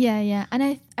other? Yeah.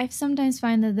 And I sometimes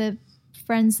find that the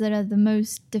friends that are the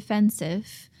most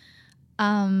defensive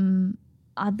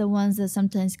are the ones that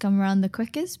sometimes come around the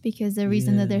quickest, because the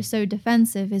reason that they're so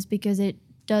defensive is because it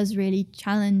does really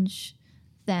challenge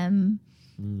them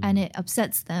and it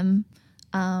upsets them.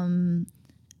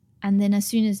 And then as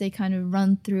soon as they kind of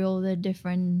run through all the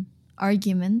different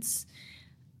arguments,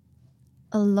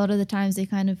 a lot of the times they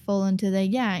kind of fall into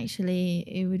actually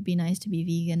it would be nice to be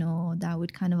vegan, or that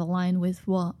would kind of align with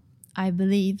what I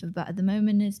believe, but at the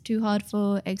moment it's too hard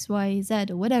for X, Y, Z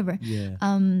or whatever.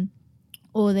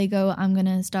 Or they go, I'm going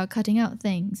to start cutting out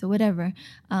things or whatever.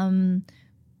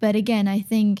 But again, I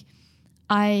think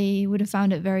I would have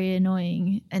found it very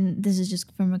annoying, and this is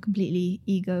just from a completely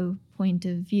ego point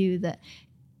of view, that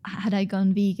had I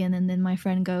gone vegan and then my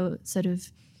friend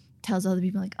tells other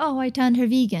people like, oh, I turned her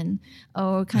vegan,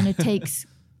 or kind of takes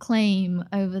claim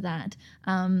over that.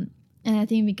 And I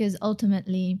think because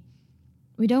ultimately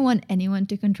we don't want anyone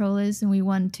to control us, and we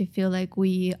want to feel like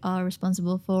we are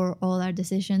responsible for all our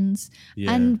decisions.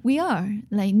 And we are.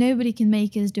 Like, nobody can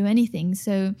make us do anything.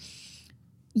 So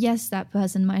yes, that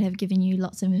person might have given you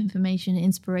lots of information,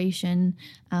 inspiration,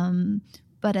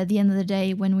 but at the end of the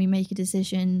day, when we make a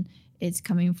decision, it's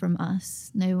coming from us.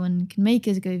 No one can make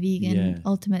us go vegan.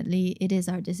 Ultimately, it is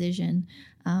our decision.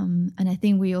 And I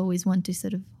think we always want to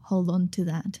sort of hold on to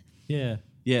that. Yeah,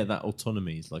 that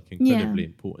autonomy is like incredibly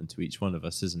important to each one of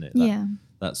us, isn't it?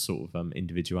 That sort of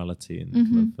individuality and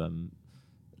kind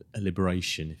of a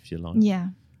liberation, if you like.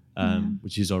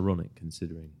 Which is ironic,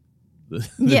 considering the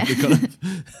kind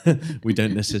of we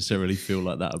don't necessarily feel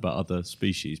like that about other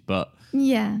species, but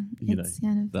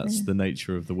that's the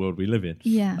nature of the world we live in.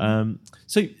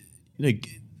 So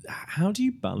how do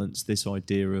you balance this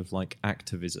idea of like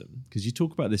activism? Because you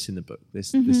talk about this in the book,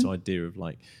 this idea of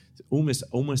like almost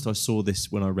I saw this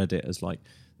when I read it as like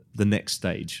the next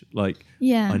stage. Like,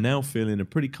 I now feel in a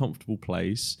pretty comfortable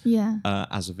place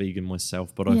as a vegan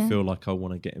myself, but I feel like I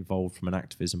want to get involved from an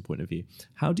activism point of view.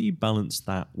 How do you balance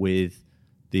that with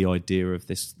the idea of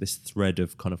this thread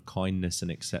of kind of kindness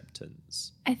and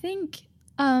acceptance? I think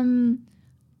I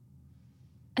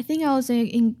also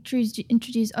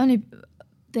introduced only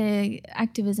the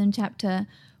activism chapter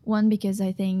one because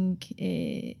I think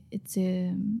it's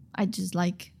I just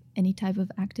like any type of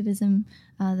activism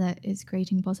that is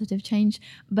creating positive change.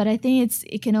 But I think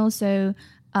it can also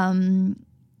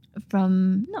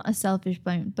from not a selfish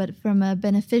point, but from a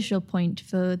beneficial point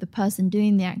for the person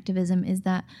doing the activism, is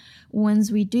that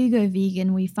once we do go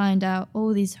vegan, we find out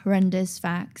all these horrendous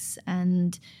facts,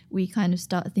 and we kind of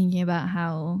start thinking about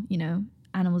how,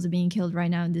 animals are being killed right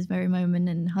now in this very moment,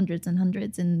 and hundreds,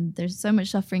 and there's so much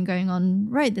suffering going on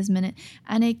right this minute,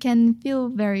 and it can feel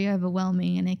very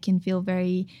overwhelming, and it can feel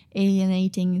very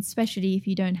alienating, especially if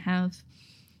you don't have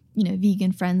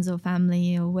vegan friends or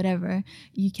family or whatever.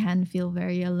 You can feel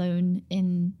very alone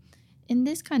in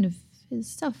this kind of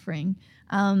suffering,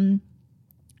 and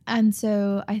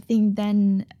so I think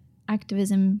then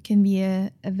activism can be a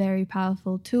very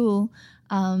powerful tool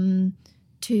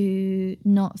to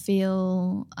not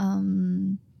feel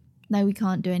like we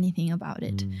can't do anything about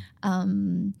it.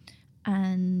 And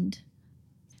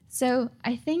so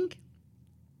I think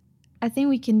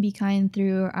we can be kind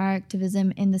through our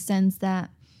activism, in the sense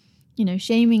that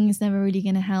shaming is never really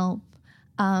going to help.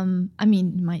 I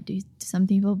mean, it might do to some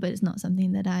people, but it's not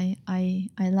something that I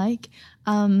like.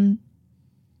 But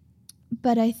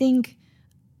I think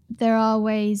there are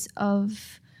ways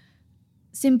of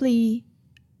simply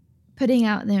putting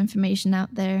out the information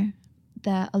out there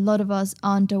that a lot of us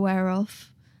aren't aware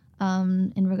of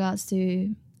in regards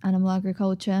to animal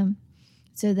agriculture,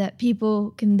 so that people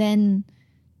can then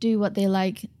do what they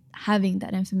like having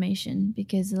that information,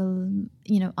 because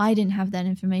I didn't have that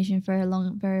information for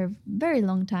a very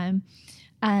long time,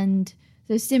 and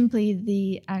so simply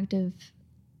the act of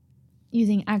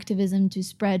using activism to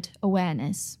spread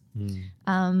awareness,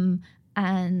 and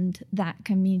that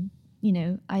can be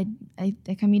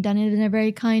that can be done in a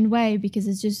very kind way, because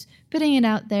it's just putting it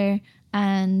out there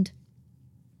and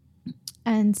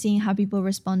seeing how people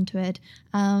respond to it,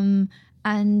 and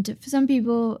for some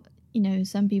people,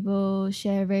 some people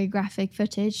share very graphic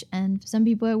footage, and for some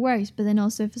people it works. But then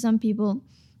also for some people,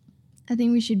 I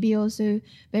think we should be also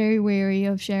very wary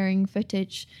of sharing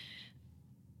footage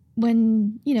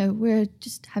when, we're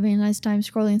just having a nice time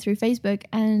scrolling through Facebook,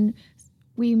 and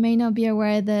we may not be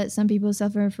aware that some people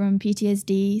suffer from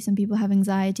PTSD, some people have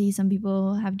anxiety, some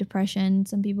people have depression,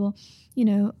 some people,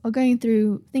 are going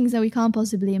through things that we can't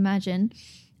possibly imagine.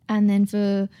 And then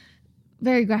for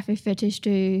very graphic footage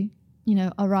to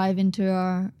arrive into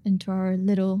our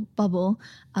little bubble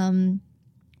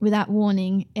without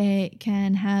warning, it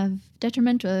can have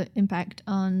detrimental impact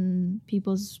on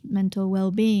people's mental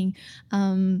well-being.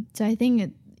 So I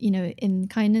think in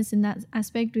kindness in that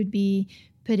aspect would be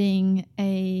putting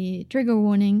a trigger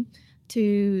warning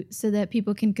so that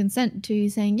people can consent to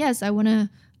saying, yes, I want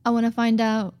to find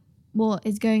out what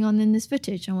is going on in this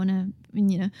footage. I want to,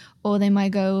 or they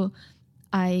might go,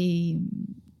 I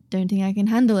don't think I can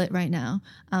handle it right now.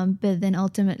 But then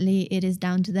ultimately it is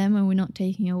down to them, and we're not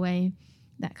taking away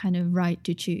that kind of right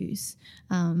to choose.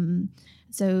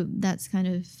 So that's kind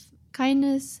of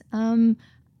kindness.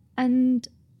 And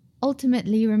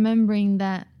ultimately remembering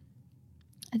that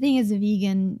I think as a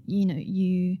vegan,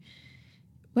 you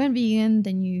weren't vegan,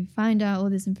 then you find out all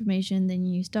this information, then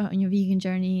you start on your vegan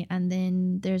journey, and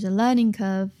then there's a learning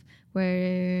curve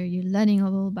where you're learning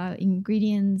all about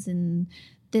ingredients and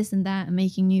this and that, and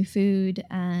making new food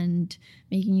and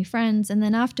making new friends. And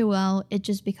then after a while, it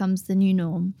just becomes the new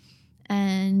norm.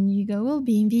 And you go, well,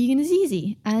 being vegan is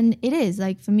easy. And it is.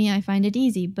 Like, for me, I find it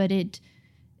easy, but it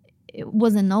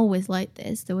wasn't always like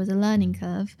this. There was a learning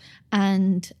curve,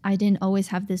 and I didn't always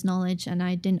have this knowledge, and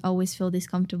I didn't always feel this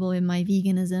comfortable in my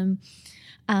veganism.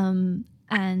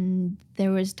 And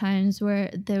there was times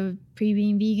where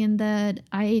pre-being vegan that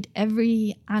I ate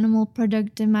every animal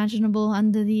product imaginable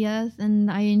under the earth,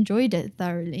 and I enjoyed it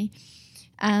thoroughly.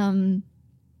 And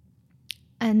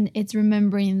it's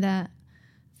remembering that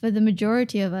for the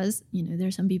majority of us, there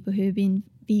are some people who have been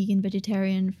vegan,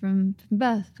 vegetarian from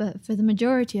birth, but for the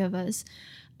majority of us,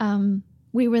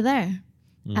 we were there.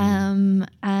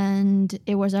 And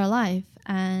it was our life.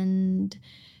 And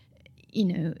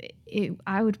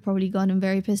I would probably gotten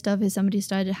very pissed off if somebody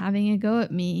started having a go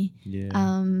at me.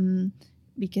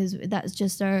 Because that's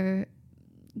just our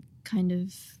kind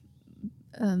of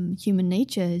human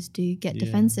nature, is to get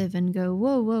defensive and go,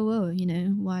 whoa,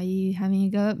 why are you having a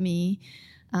go at me?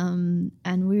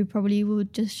 And we probably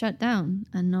would just shut down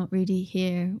and not really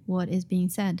hear what is being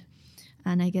said.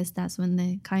 And I guess that's when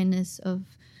the kindness of...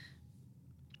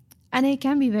 And it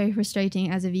can be very frustrating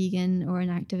as a vegan or an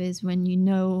activist when you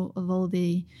know of all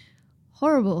the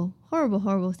horrible, horrible,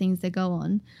 horrible things that go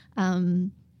on,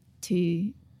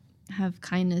 to have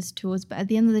kindness towards. But at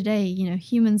the end of the day,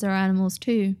 humans are animals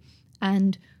too.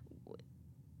 And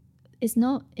it's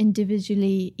not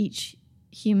individually each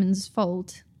human's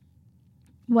fault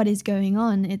what is going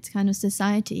on. It's kind of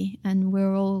society, and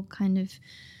we're all kind of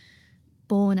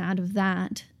born out of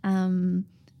that.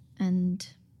 And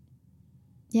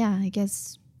yeah, I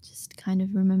guess just kind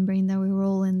of remembering that we were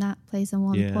all in that place at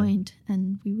one point,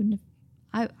 and we wouldn't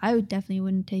have, I would definitely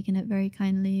wouldn't have taken it very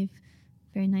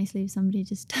nicely if somebody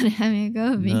just started having a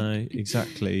go at me. No,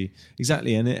 exactly,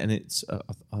 and it's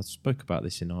I spoke about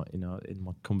this in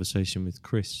my conversation with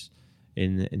Chris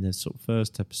in the sort of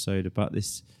first episode about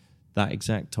that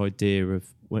exact idea of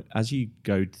as you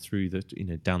go through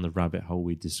down the rabbit hole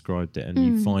we described it, and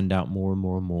you find out more and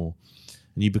more and more,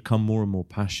 and you become more and more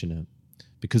passionate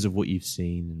because of what you've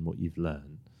seen and what you've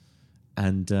learned,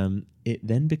 and it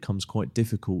then becomes quite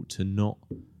difficult to not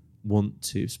want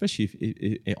to, especially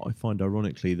if I find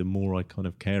ironically the more I kind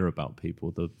of care about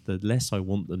people, the less I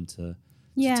want them to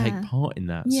take part in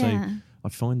that. So I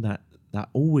find that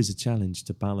always a challenge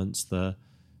to balance the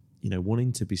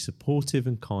wanting to be supportive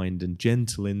and kind and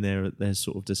gentle in their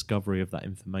sort of discovery of that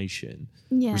information,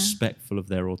 respectful of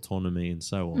their autonomy and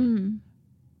so on,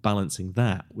 balancing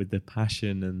that with the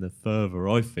passion and the fervour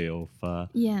I feel for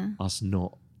us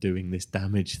not doing this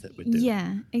damage that we're doing.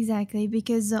 Yeah, exactly.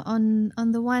 Because on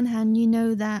the one hand,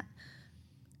 that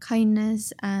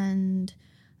kindness and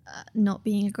not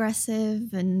being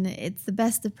aggressive, and it's the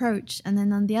best approach. And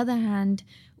then on the other hand,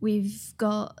 we've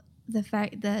got the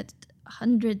fact that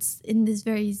hundreds in this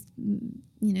very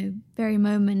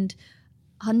moment,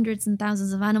 hundreds and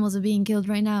thousands of animals are being killed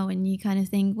right now, and you kind of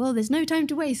think, well, there's no time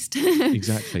to waste.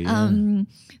 Exactly.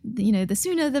 The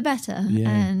sooner the better.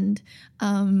 And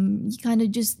you kind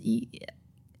of just the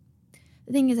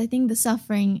thing is, I think the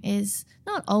suffering is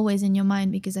not always in your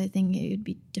mind, because I think it would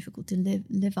be difficult to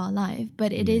live our life,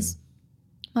 but it is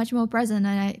much more present.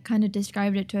 And I kind of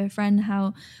described it to a friend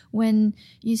how when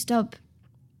you stop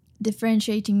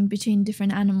differentiating between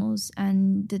different animals,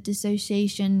 and the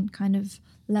dissociation kind of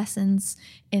lessens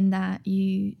in that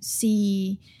you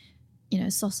see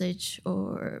sausage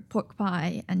or pork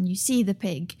pie and you see the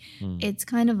pig. It's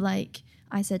kind of like,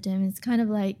 I said to him, it's kind of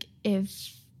like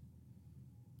if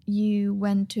you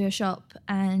went to a shop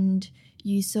and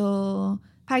you saw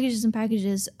packages and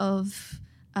packages of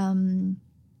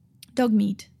dog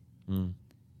meat, and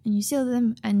you see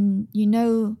them, and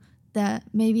that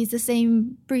maybe it's the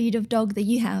same breed of dog that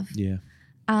you have.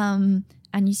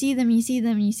 And you see them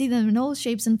in all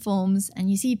shapes and forms, and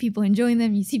you see people enjoying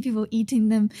them, you see people eating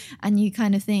them, and you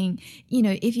kind of think,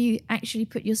 if you actually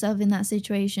put yourself in that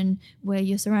situation where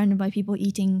you're surrounded by people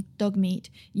eating dog meat,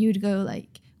 you'd go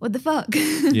like, what the fuck?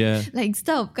 Yeah. Like,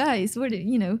 stop, guys, what are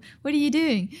you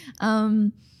doing?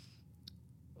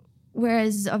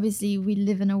 Whereas obviously we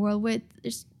live in a world where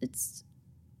it's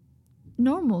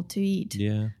normal to eat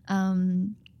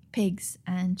pigs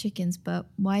and chickens, but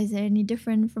why is it any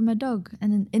different from a dog?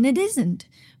 And it isn't,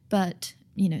 but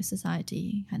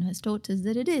society kind of has taught us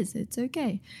that it is. It's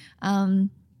okay.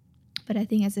 But I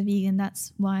think as a vegan,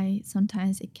 that's why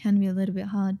sometimes it can be a little bit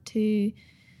hard to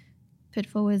put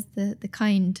forward the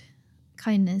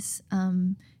kindness,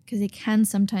 because it can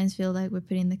sometimes feel like we're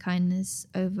putting the kindness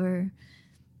over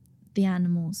the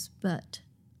animals, but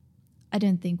I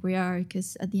don't think we are,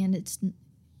 because at the end,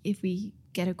 if we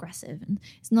get aggressive, and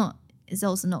it's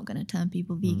also not going to turn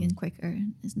people vegan quicker.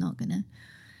 It's not going to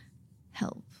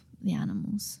help the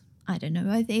animals. I don't know.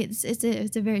 I think it's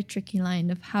a very tricky line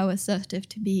of how assertive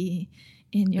to be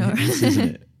in your. It is,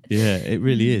 isn't it? Yeah, it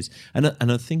really is. And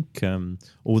I think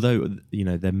although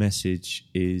their message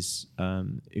is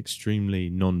extremely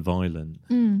non-violent,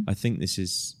 I think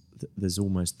there's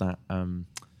almost that.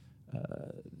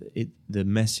 The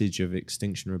message of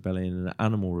Extinction Rebellion and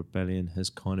Animal Rebellion has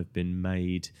kind of been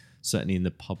made, certainly in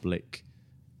the public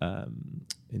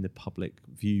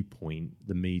viewpoint,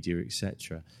 the media,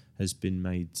 etc., has been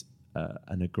made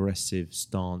an aggressive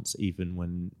stance, even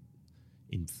when,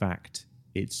 in fact,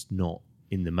 it's not.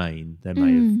 In the main, there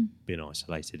may have been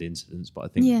isolated incidents, but I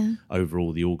think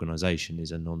overall the organisation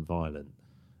is a non-violent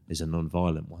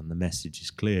one. The message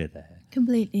is clear there.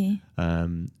 Completely.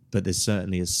 But there's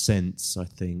certainly a sense, I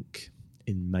think,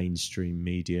 in mainstream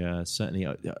media, certainly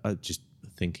I just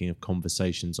thinking of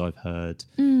conversations I've heard,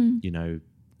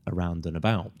 around and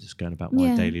about, just going about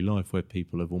my daily life, where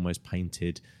people have almost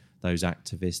painted those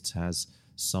activists as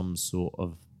some sort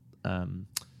of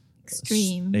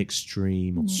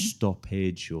extreme or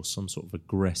stoppage, or some sort of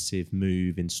aggressive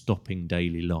move in stopping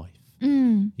daily life.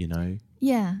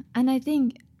 Yeah, and I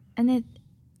think,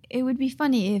 it would be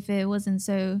funny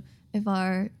if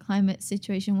our climate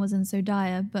situation wasn't so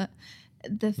dire, but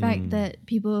the fact that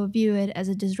people view it as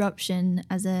a disruption,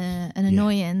 as an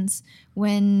annoyance,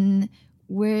 when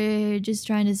we're just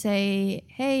trying to say,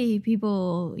 hey,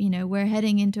 people, we're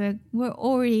heading into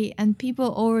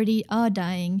people already are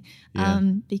dying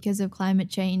because of climate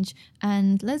change,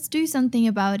 and let's do something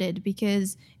about it,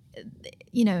 because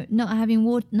not having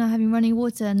running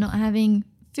water, not having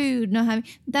food, not having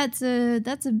that's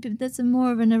a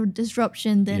more of a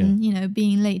disruption than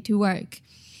being late to work.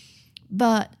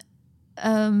 But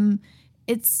I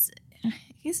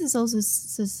guess it's also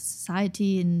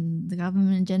society and the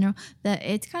government in general, that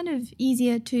it's kind of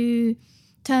easier to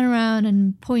turn around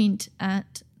and point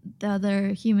at the other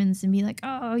humans and be like,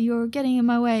 oh, you're getting in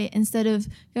my way, instead of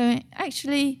going,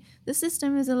 actually, the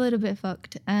system is a little bit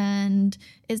fucked and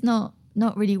it's not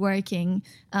really working.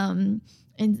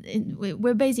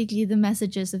 We're basically the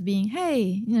messages of being,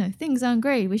 hey, things aren't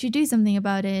great, we should do something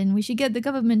about it, and we should get the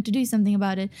government to do something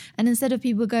about it. And instead of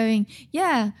people going,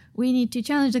 yeah, we need to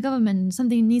challenge the government,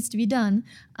 something needs to be done,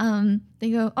 they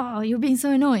go, oh, you're being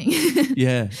so annoying.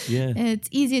 Yeah. It's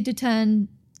easier to turn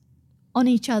on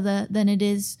each other than it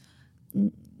is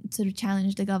sort of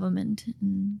challenge the government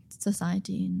and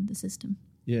society and the system.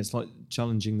 Yeah, it's like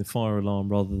challenging the fire alarm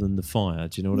rather than the fire.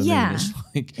 Do you know what I mean? It's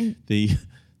like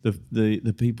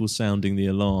the people sounding the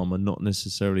alarm are not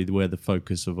necessarily where the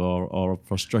focus of our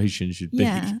frustration should be.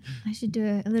 Yeah, I should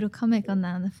do a little comic on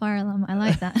that, the fire alarm. I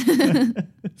like that.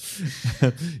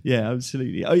 Yeah,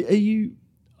 absolutely. Are you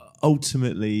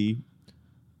ultimately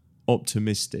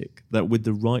optimistic that with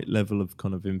the right level of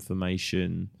kind of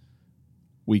information,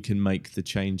 we can make the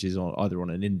changes either on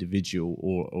an individual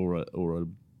or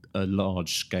a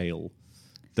large scale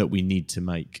that we need to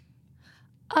make?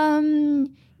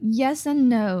 Yes and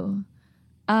no.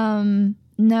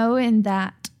 No, in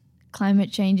that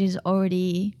climate change is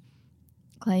already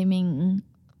claiming,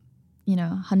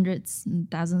 hundreds and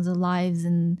thousands of lives,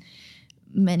 and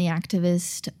many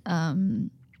activists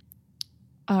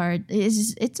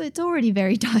it's already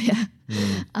very dire.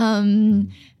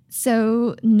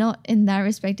 So not in that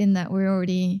respect, in that we're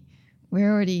already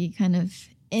kind of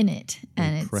in it,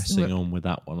 and pressing on with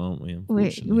that one, aren't we?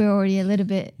 Unfortunately, we're already a little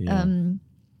bit.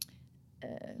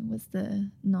 What's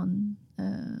the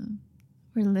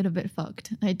we're a little bit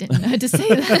fucked. I didn't know how to say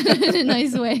that in a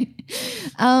nice way.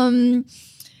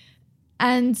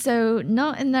 And so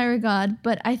not in that regard,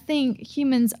 but I think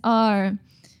humans are,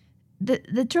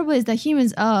 the trouble is that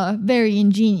humans are very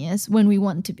ingenious when we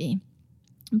want to be.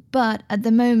 But at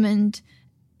the moment,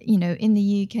 in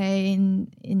the UK,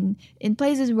 in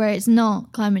places where it's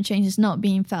not, climate change is not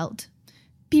being felt,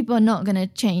 people are not going to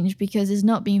change because it's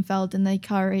not being felt, and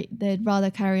they'd rather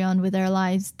carry on with their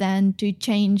lives than to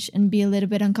change and be a little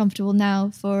bit uncomfortable now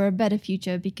for a better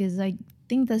future, because I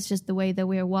think that's just the way that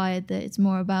we're wired, that it's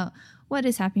more about what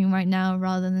is happening right now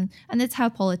rather than, and it's how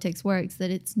politics works,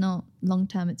 that it's not long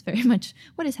term, it's very much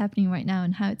what is happening right now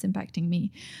and how it's impacting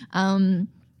me.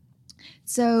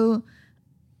 So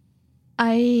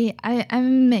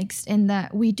I'm mixed in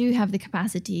that we do have the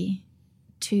capacity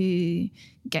to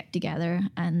get together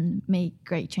and make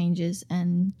great changes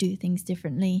and do things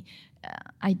differently.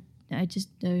 I just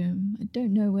don't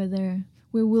know whether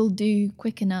we will do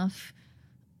quick enough.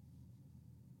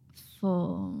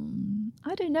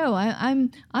 I don't know.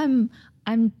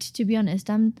 I'm to be honest,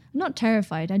 I'm not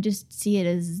terrified. I just see it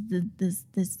as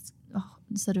this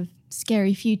sort of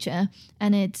scary future,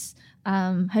 and it's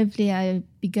hopefully I'll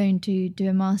be going to do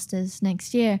a master's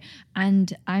next year,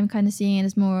 and I'm kind of seeing it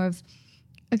as more of,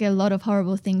 okay, a lot of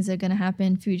horrible things are going to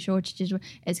happen, food shortages.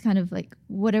 It's kind of like,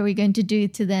 what are we going to do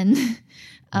to then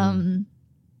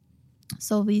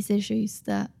solve these issues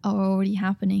that are already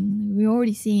happening? We're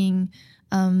already seeing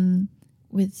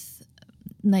with,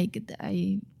 like,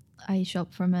 I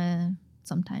shop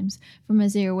sometimes from a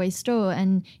zero waste store,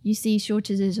 and you see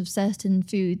shortages of certain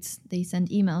foods. They send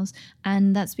emails,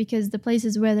 and that's because the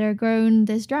places where they're grown,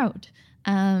 there's drought.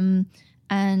 And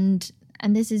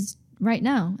this is right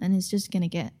now, and it's just going to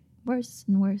get worse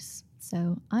and worse.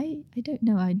 So I don't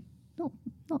know. I'm not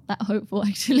that hopeful,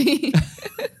 actually.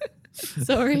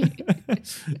 Sorry.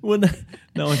 Well,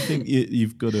 no, I think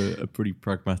you've got a pretty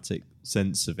pragmatic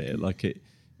sense of it. Like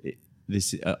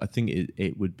I think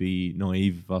it would be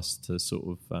naive of us to sort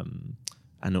of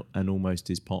and almost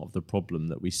is part of the problem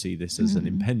that we see this as an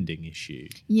impending issue,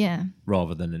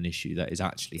 rather than an issue that is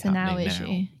actually happening now.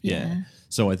 Issue. Yeah.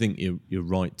 So I think you're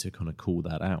right to kind of call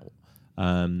that out.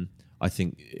 I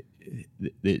think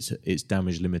it's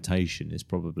damage limitation is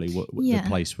probably the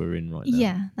place we're in right now.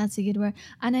 Yeah, that's a good word.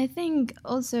 And I think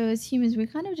also as humans, we're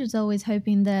kind of just always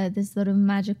hoping that this sort of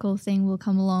magical thing will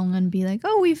come along and be like,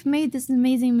 oh, we've made this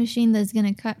amazing machine that's going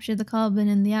to capture the carbon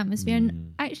in the atmosphere,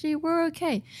 and actually we're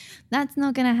okay. That's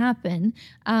not going to happen.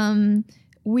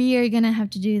 we are going to have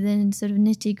to do the sort of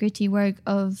nitty gritty work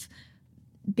of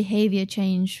behavior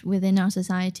change within our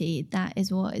society. That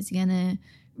is what is going to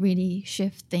really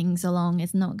shift things along.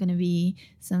 It's not going to be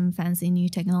some fancy new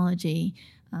technology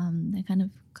that kind of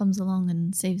comes along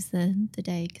and saves the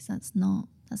day, because that's not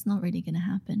really going to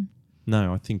happen.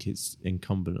 No, I think it's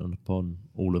incumbent upon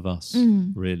all of us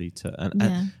really to,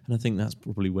 and I think that's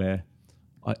probably where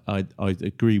I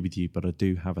agree with you, but I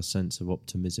do have a sense of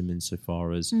optimism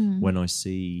insofar as when I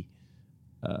see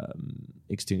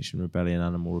Extinction Rebellion,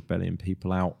 Animal Rebellion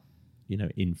people out,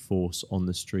 in force on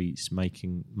the streets,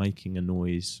 making a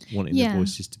noise, wanting their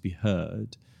voices to be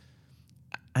heard,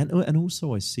 and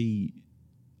also I see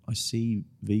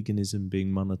veganism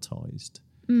being monetized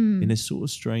in a sort of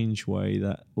strange way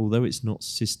that, although it's not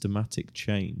systematic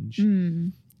change,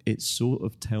 it sort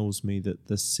of tells me that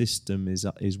the system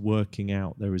is working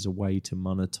out there is a way to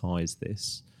monetize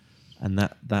this, and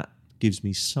that gives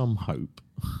me some hope.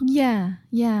 Yeah.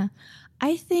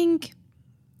 I think,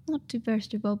 not to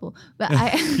burst your bubble, but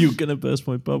You're gonna burst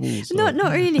my bubble. So. No,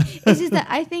 not really. It's just that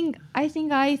I think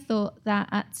I thought that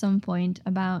at some point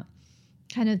about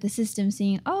kind of the system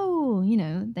seeing,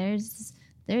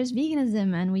 there's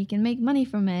veganism and we can make money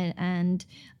from it, and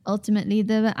ultimately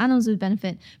the animals would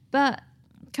benefit. But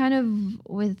kind of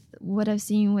with what I've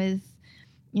seen with,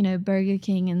 Burger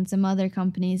King and some other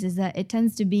companies, is that it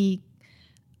tends to be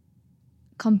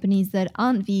companies that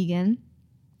aren't vegan.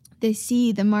 They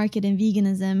see the market in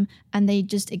veganism and they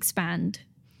just expand.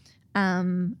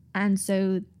 And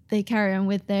so they carry on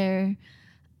with their...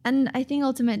 And I think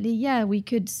ultimately,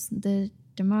 the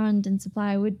demand and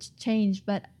supply would change,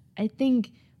 but I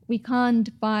think we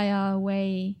can't buy our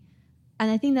way.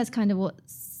 And I think that's kind of what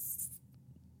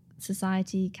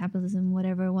society, capitalism,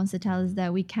 whatever wants to tell us,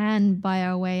 that we can buy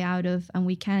our way out of, and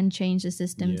we can change the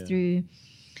system through.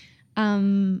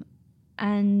 And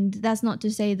that's not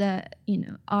to say that,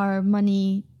 our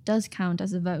money does count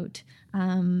as a vote.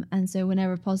 And so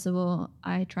whenever possible,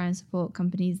 I try and support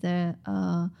companies that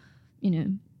are,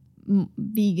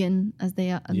 vegan as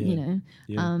they are,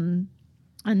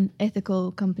 and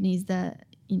ethical companies that,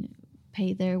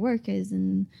 pay their workers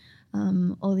and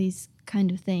all these kind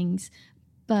of things.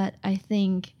 But I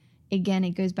think, again,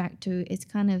 it goes back to, it's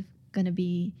kind of going to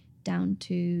be down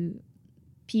to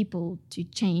people to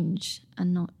change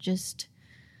and not just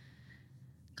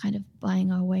kind of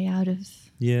buying our way out of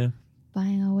it.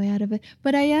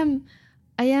 But I am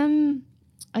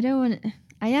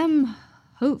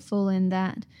hopeful in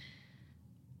that.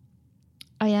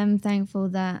 I am thankful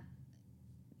that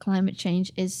climate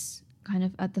change is kind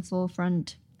of at the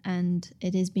forefront and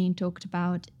it is being talked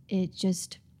about.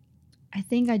 I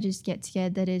think I just get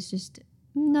scared that it's just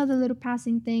another little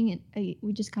passing thing, and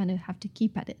we just kind of have to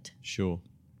keep at it. Sure.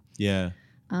 Yeah.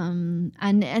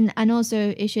 And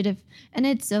also it should have, and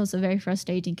it's also very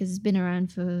frustrating because it's been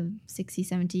around for 60,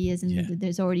 70 years and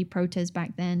there's already protests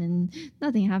back then and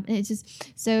nothing happened. It's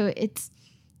just, so it's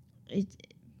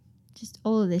just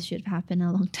all of this should have happened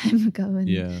a long time ago,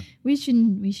 and we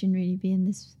shouldn't really be in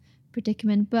this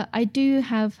predicament. But I do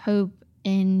have hope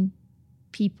in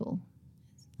people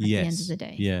at the end of the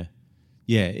day. Yeah.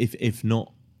 If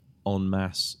not en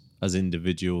masse as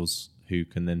individuals who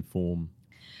can then form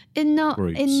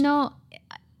groups. In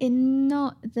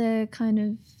not the kind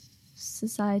of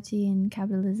society and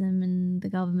capitalism and the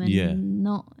government,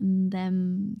 not in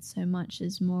them so much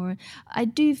as more. I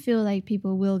do feel like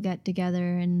people will get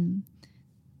together, and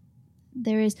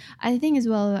I think as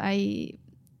well,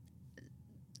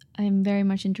 I'm very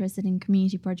much interested in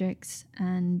community projects,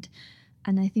 and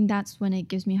I think that's when it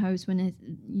gives me hope, when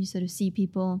you sort of see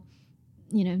people,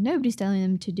 nobody's telling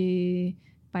them to do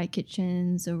bike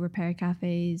kitchens or repair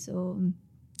cafes or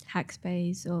hack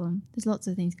space, or there's lots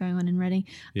of things going on in Reading,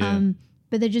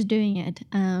 but they're just doing it,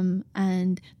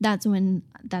 and that's when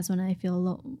I feel a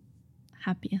lot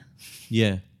happier.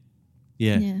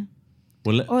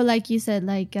 Well, or like you said,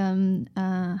 like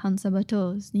hunt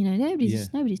saboteurs, nobody's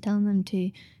telling them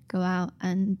to go out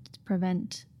and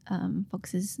prevent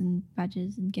foxes and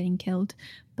badgers and getting killed,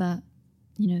 but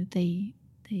they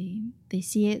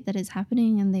see it, that it's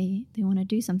happening, and they want to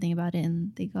do something about it,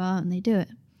 and they go out and they do it.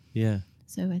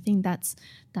 So I think that's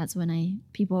when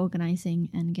people organizing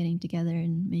and getting together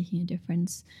and making a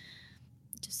difference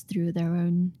just through their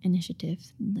own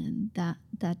initiative, then that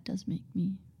does make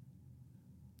me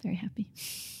very happy.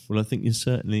 Well, I think you're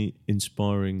certainly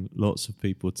inspiring lots of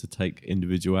people to take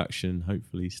individual action,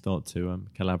 hopefully start to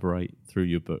collaborate through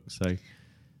your book. So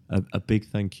a big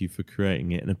thank you for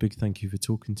creating it, and a big thank you for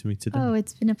talking to me today. Oh,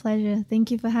 it's been a pleasure. Thank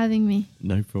you for having me.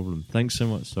 No problem. Thanks so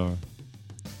much, Sara.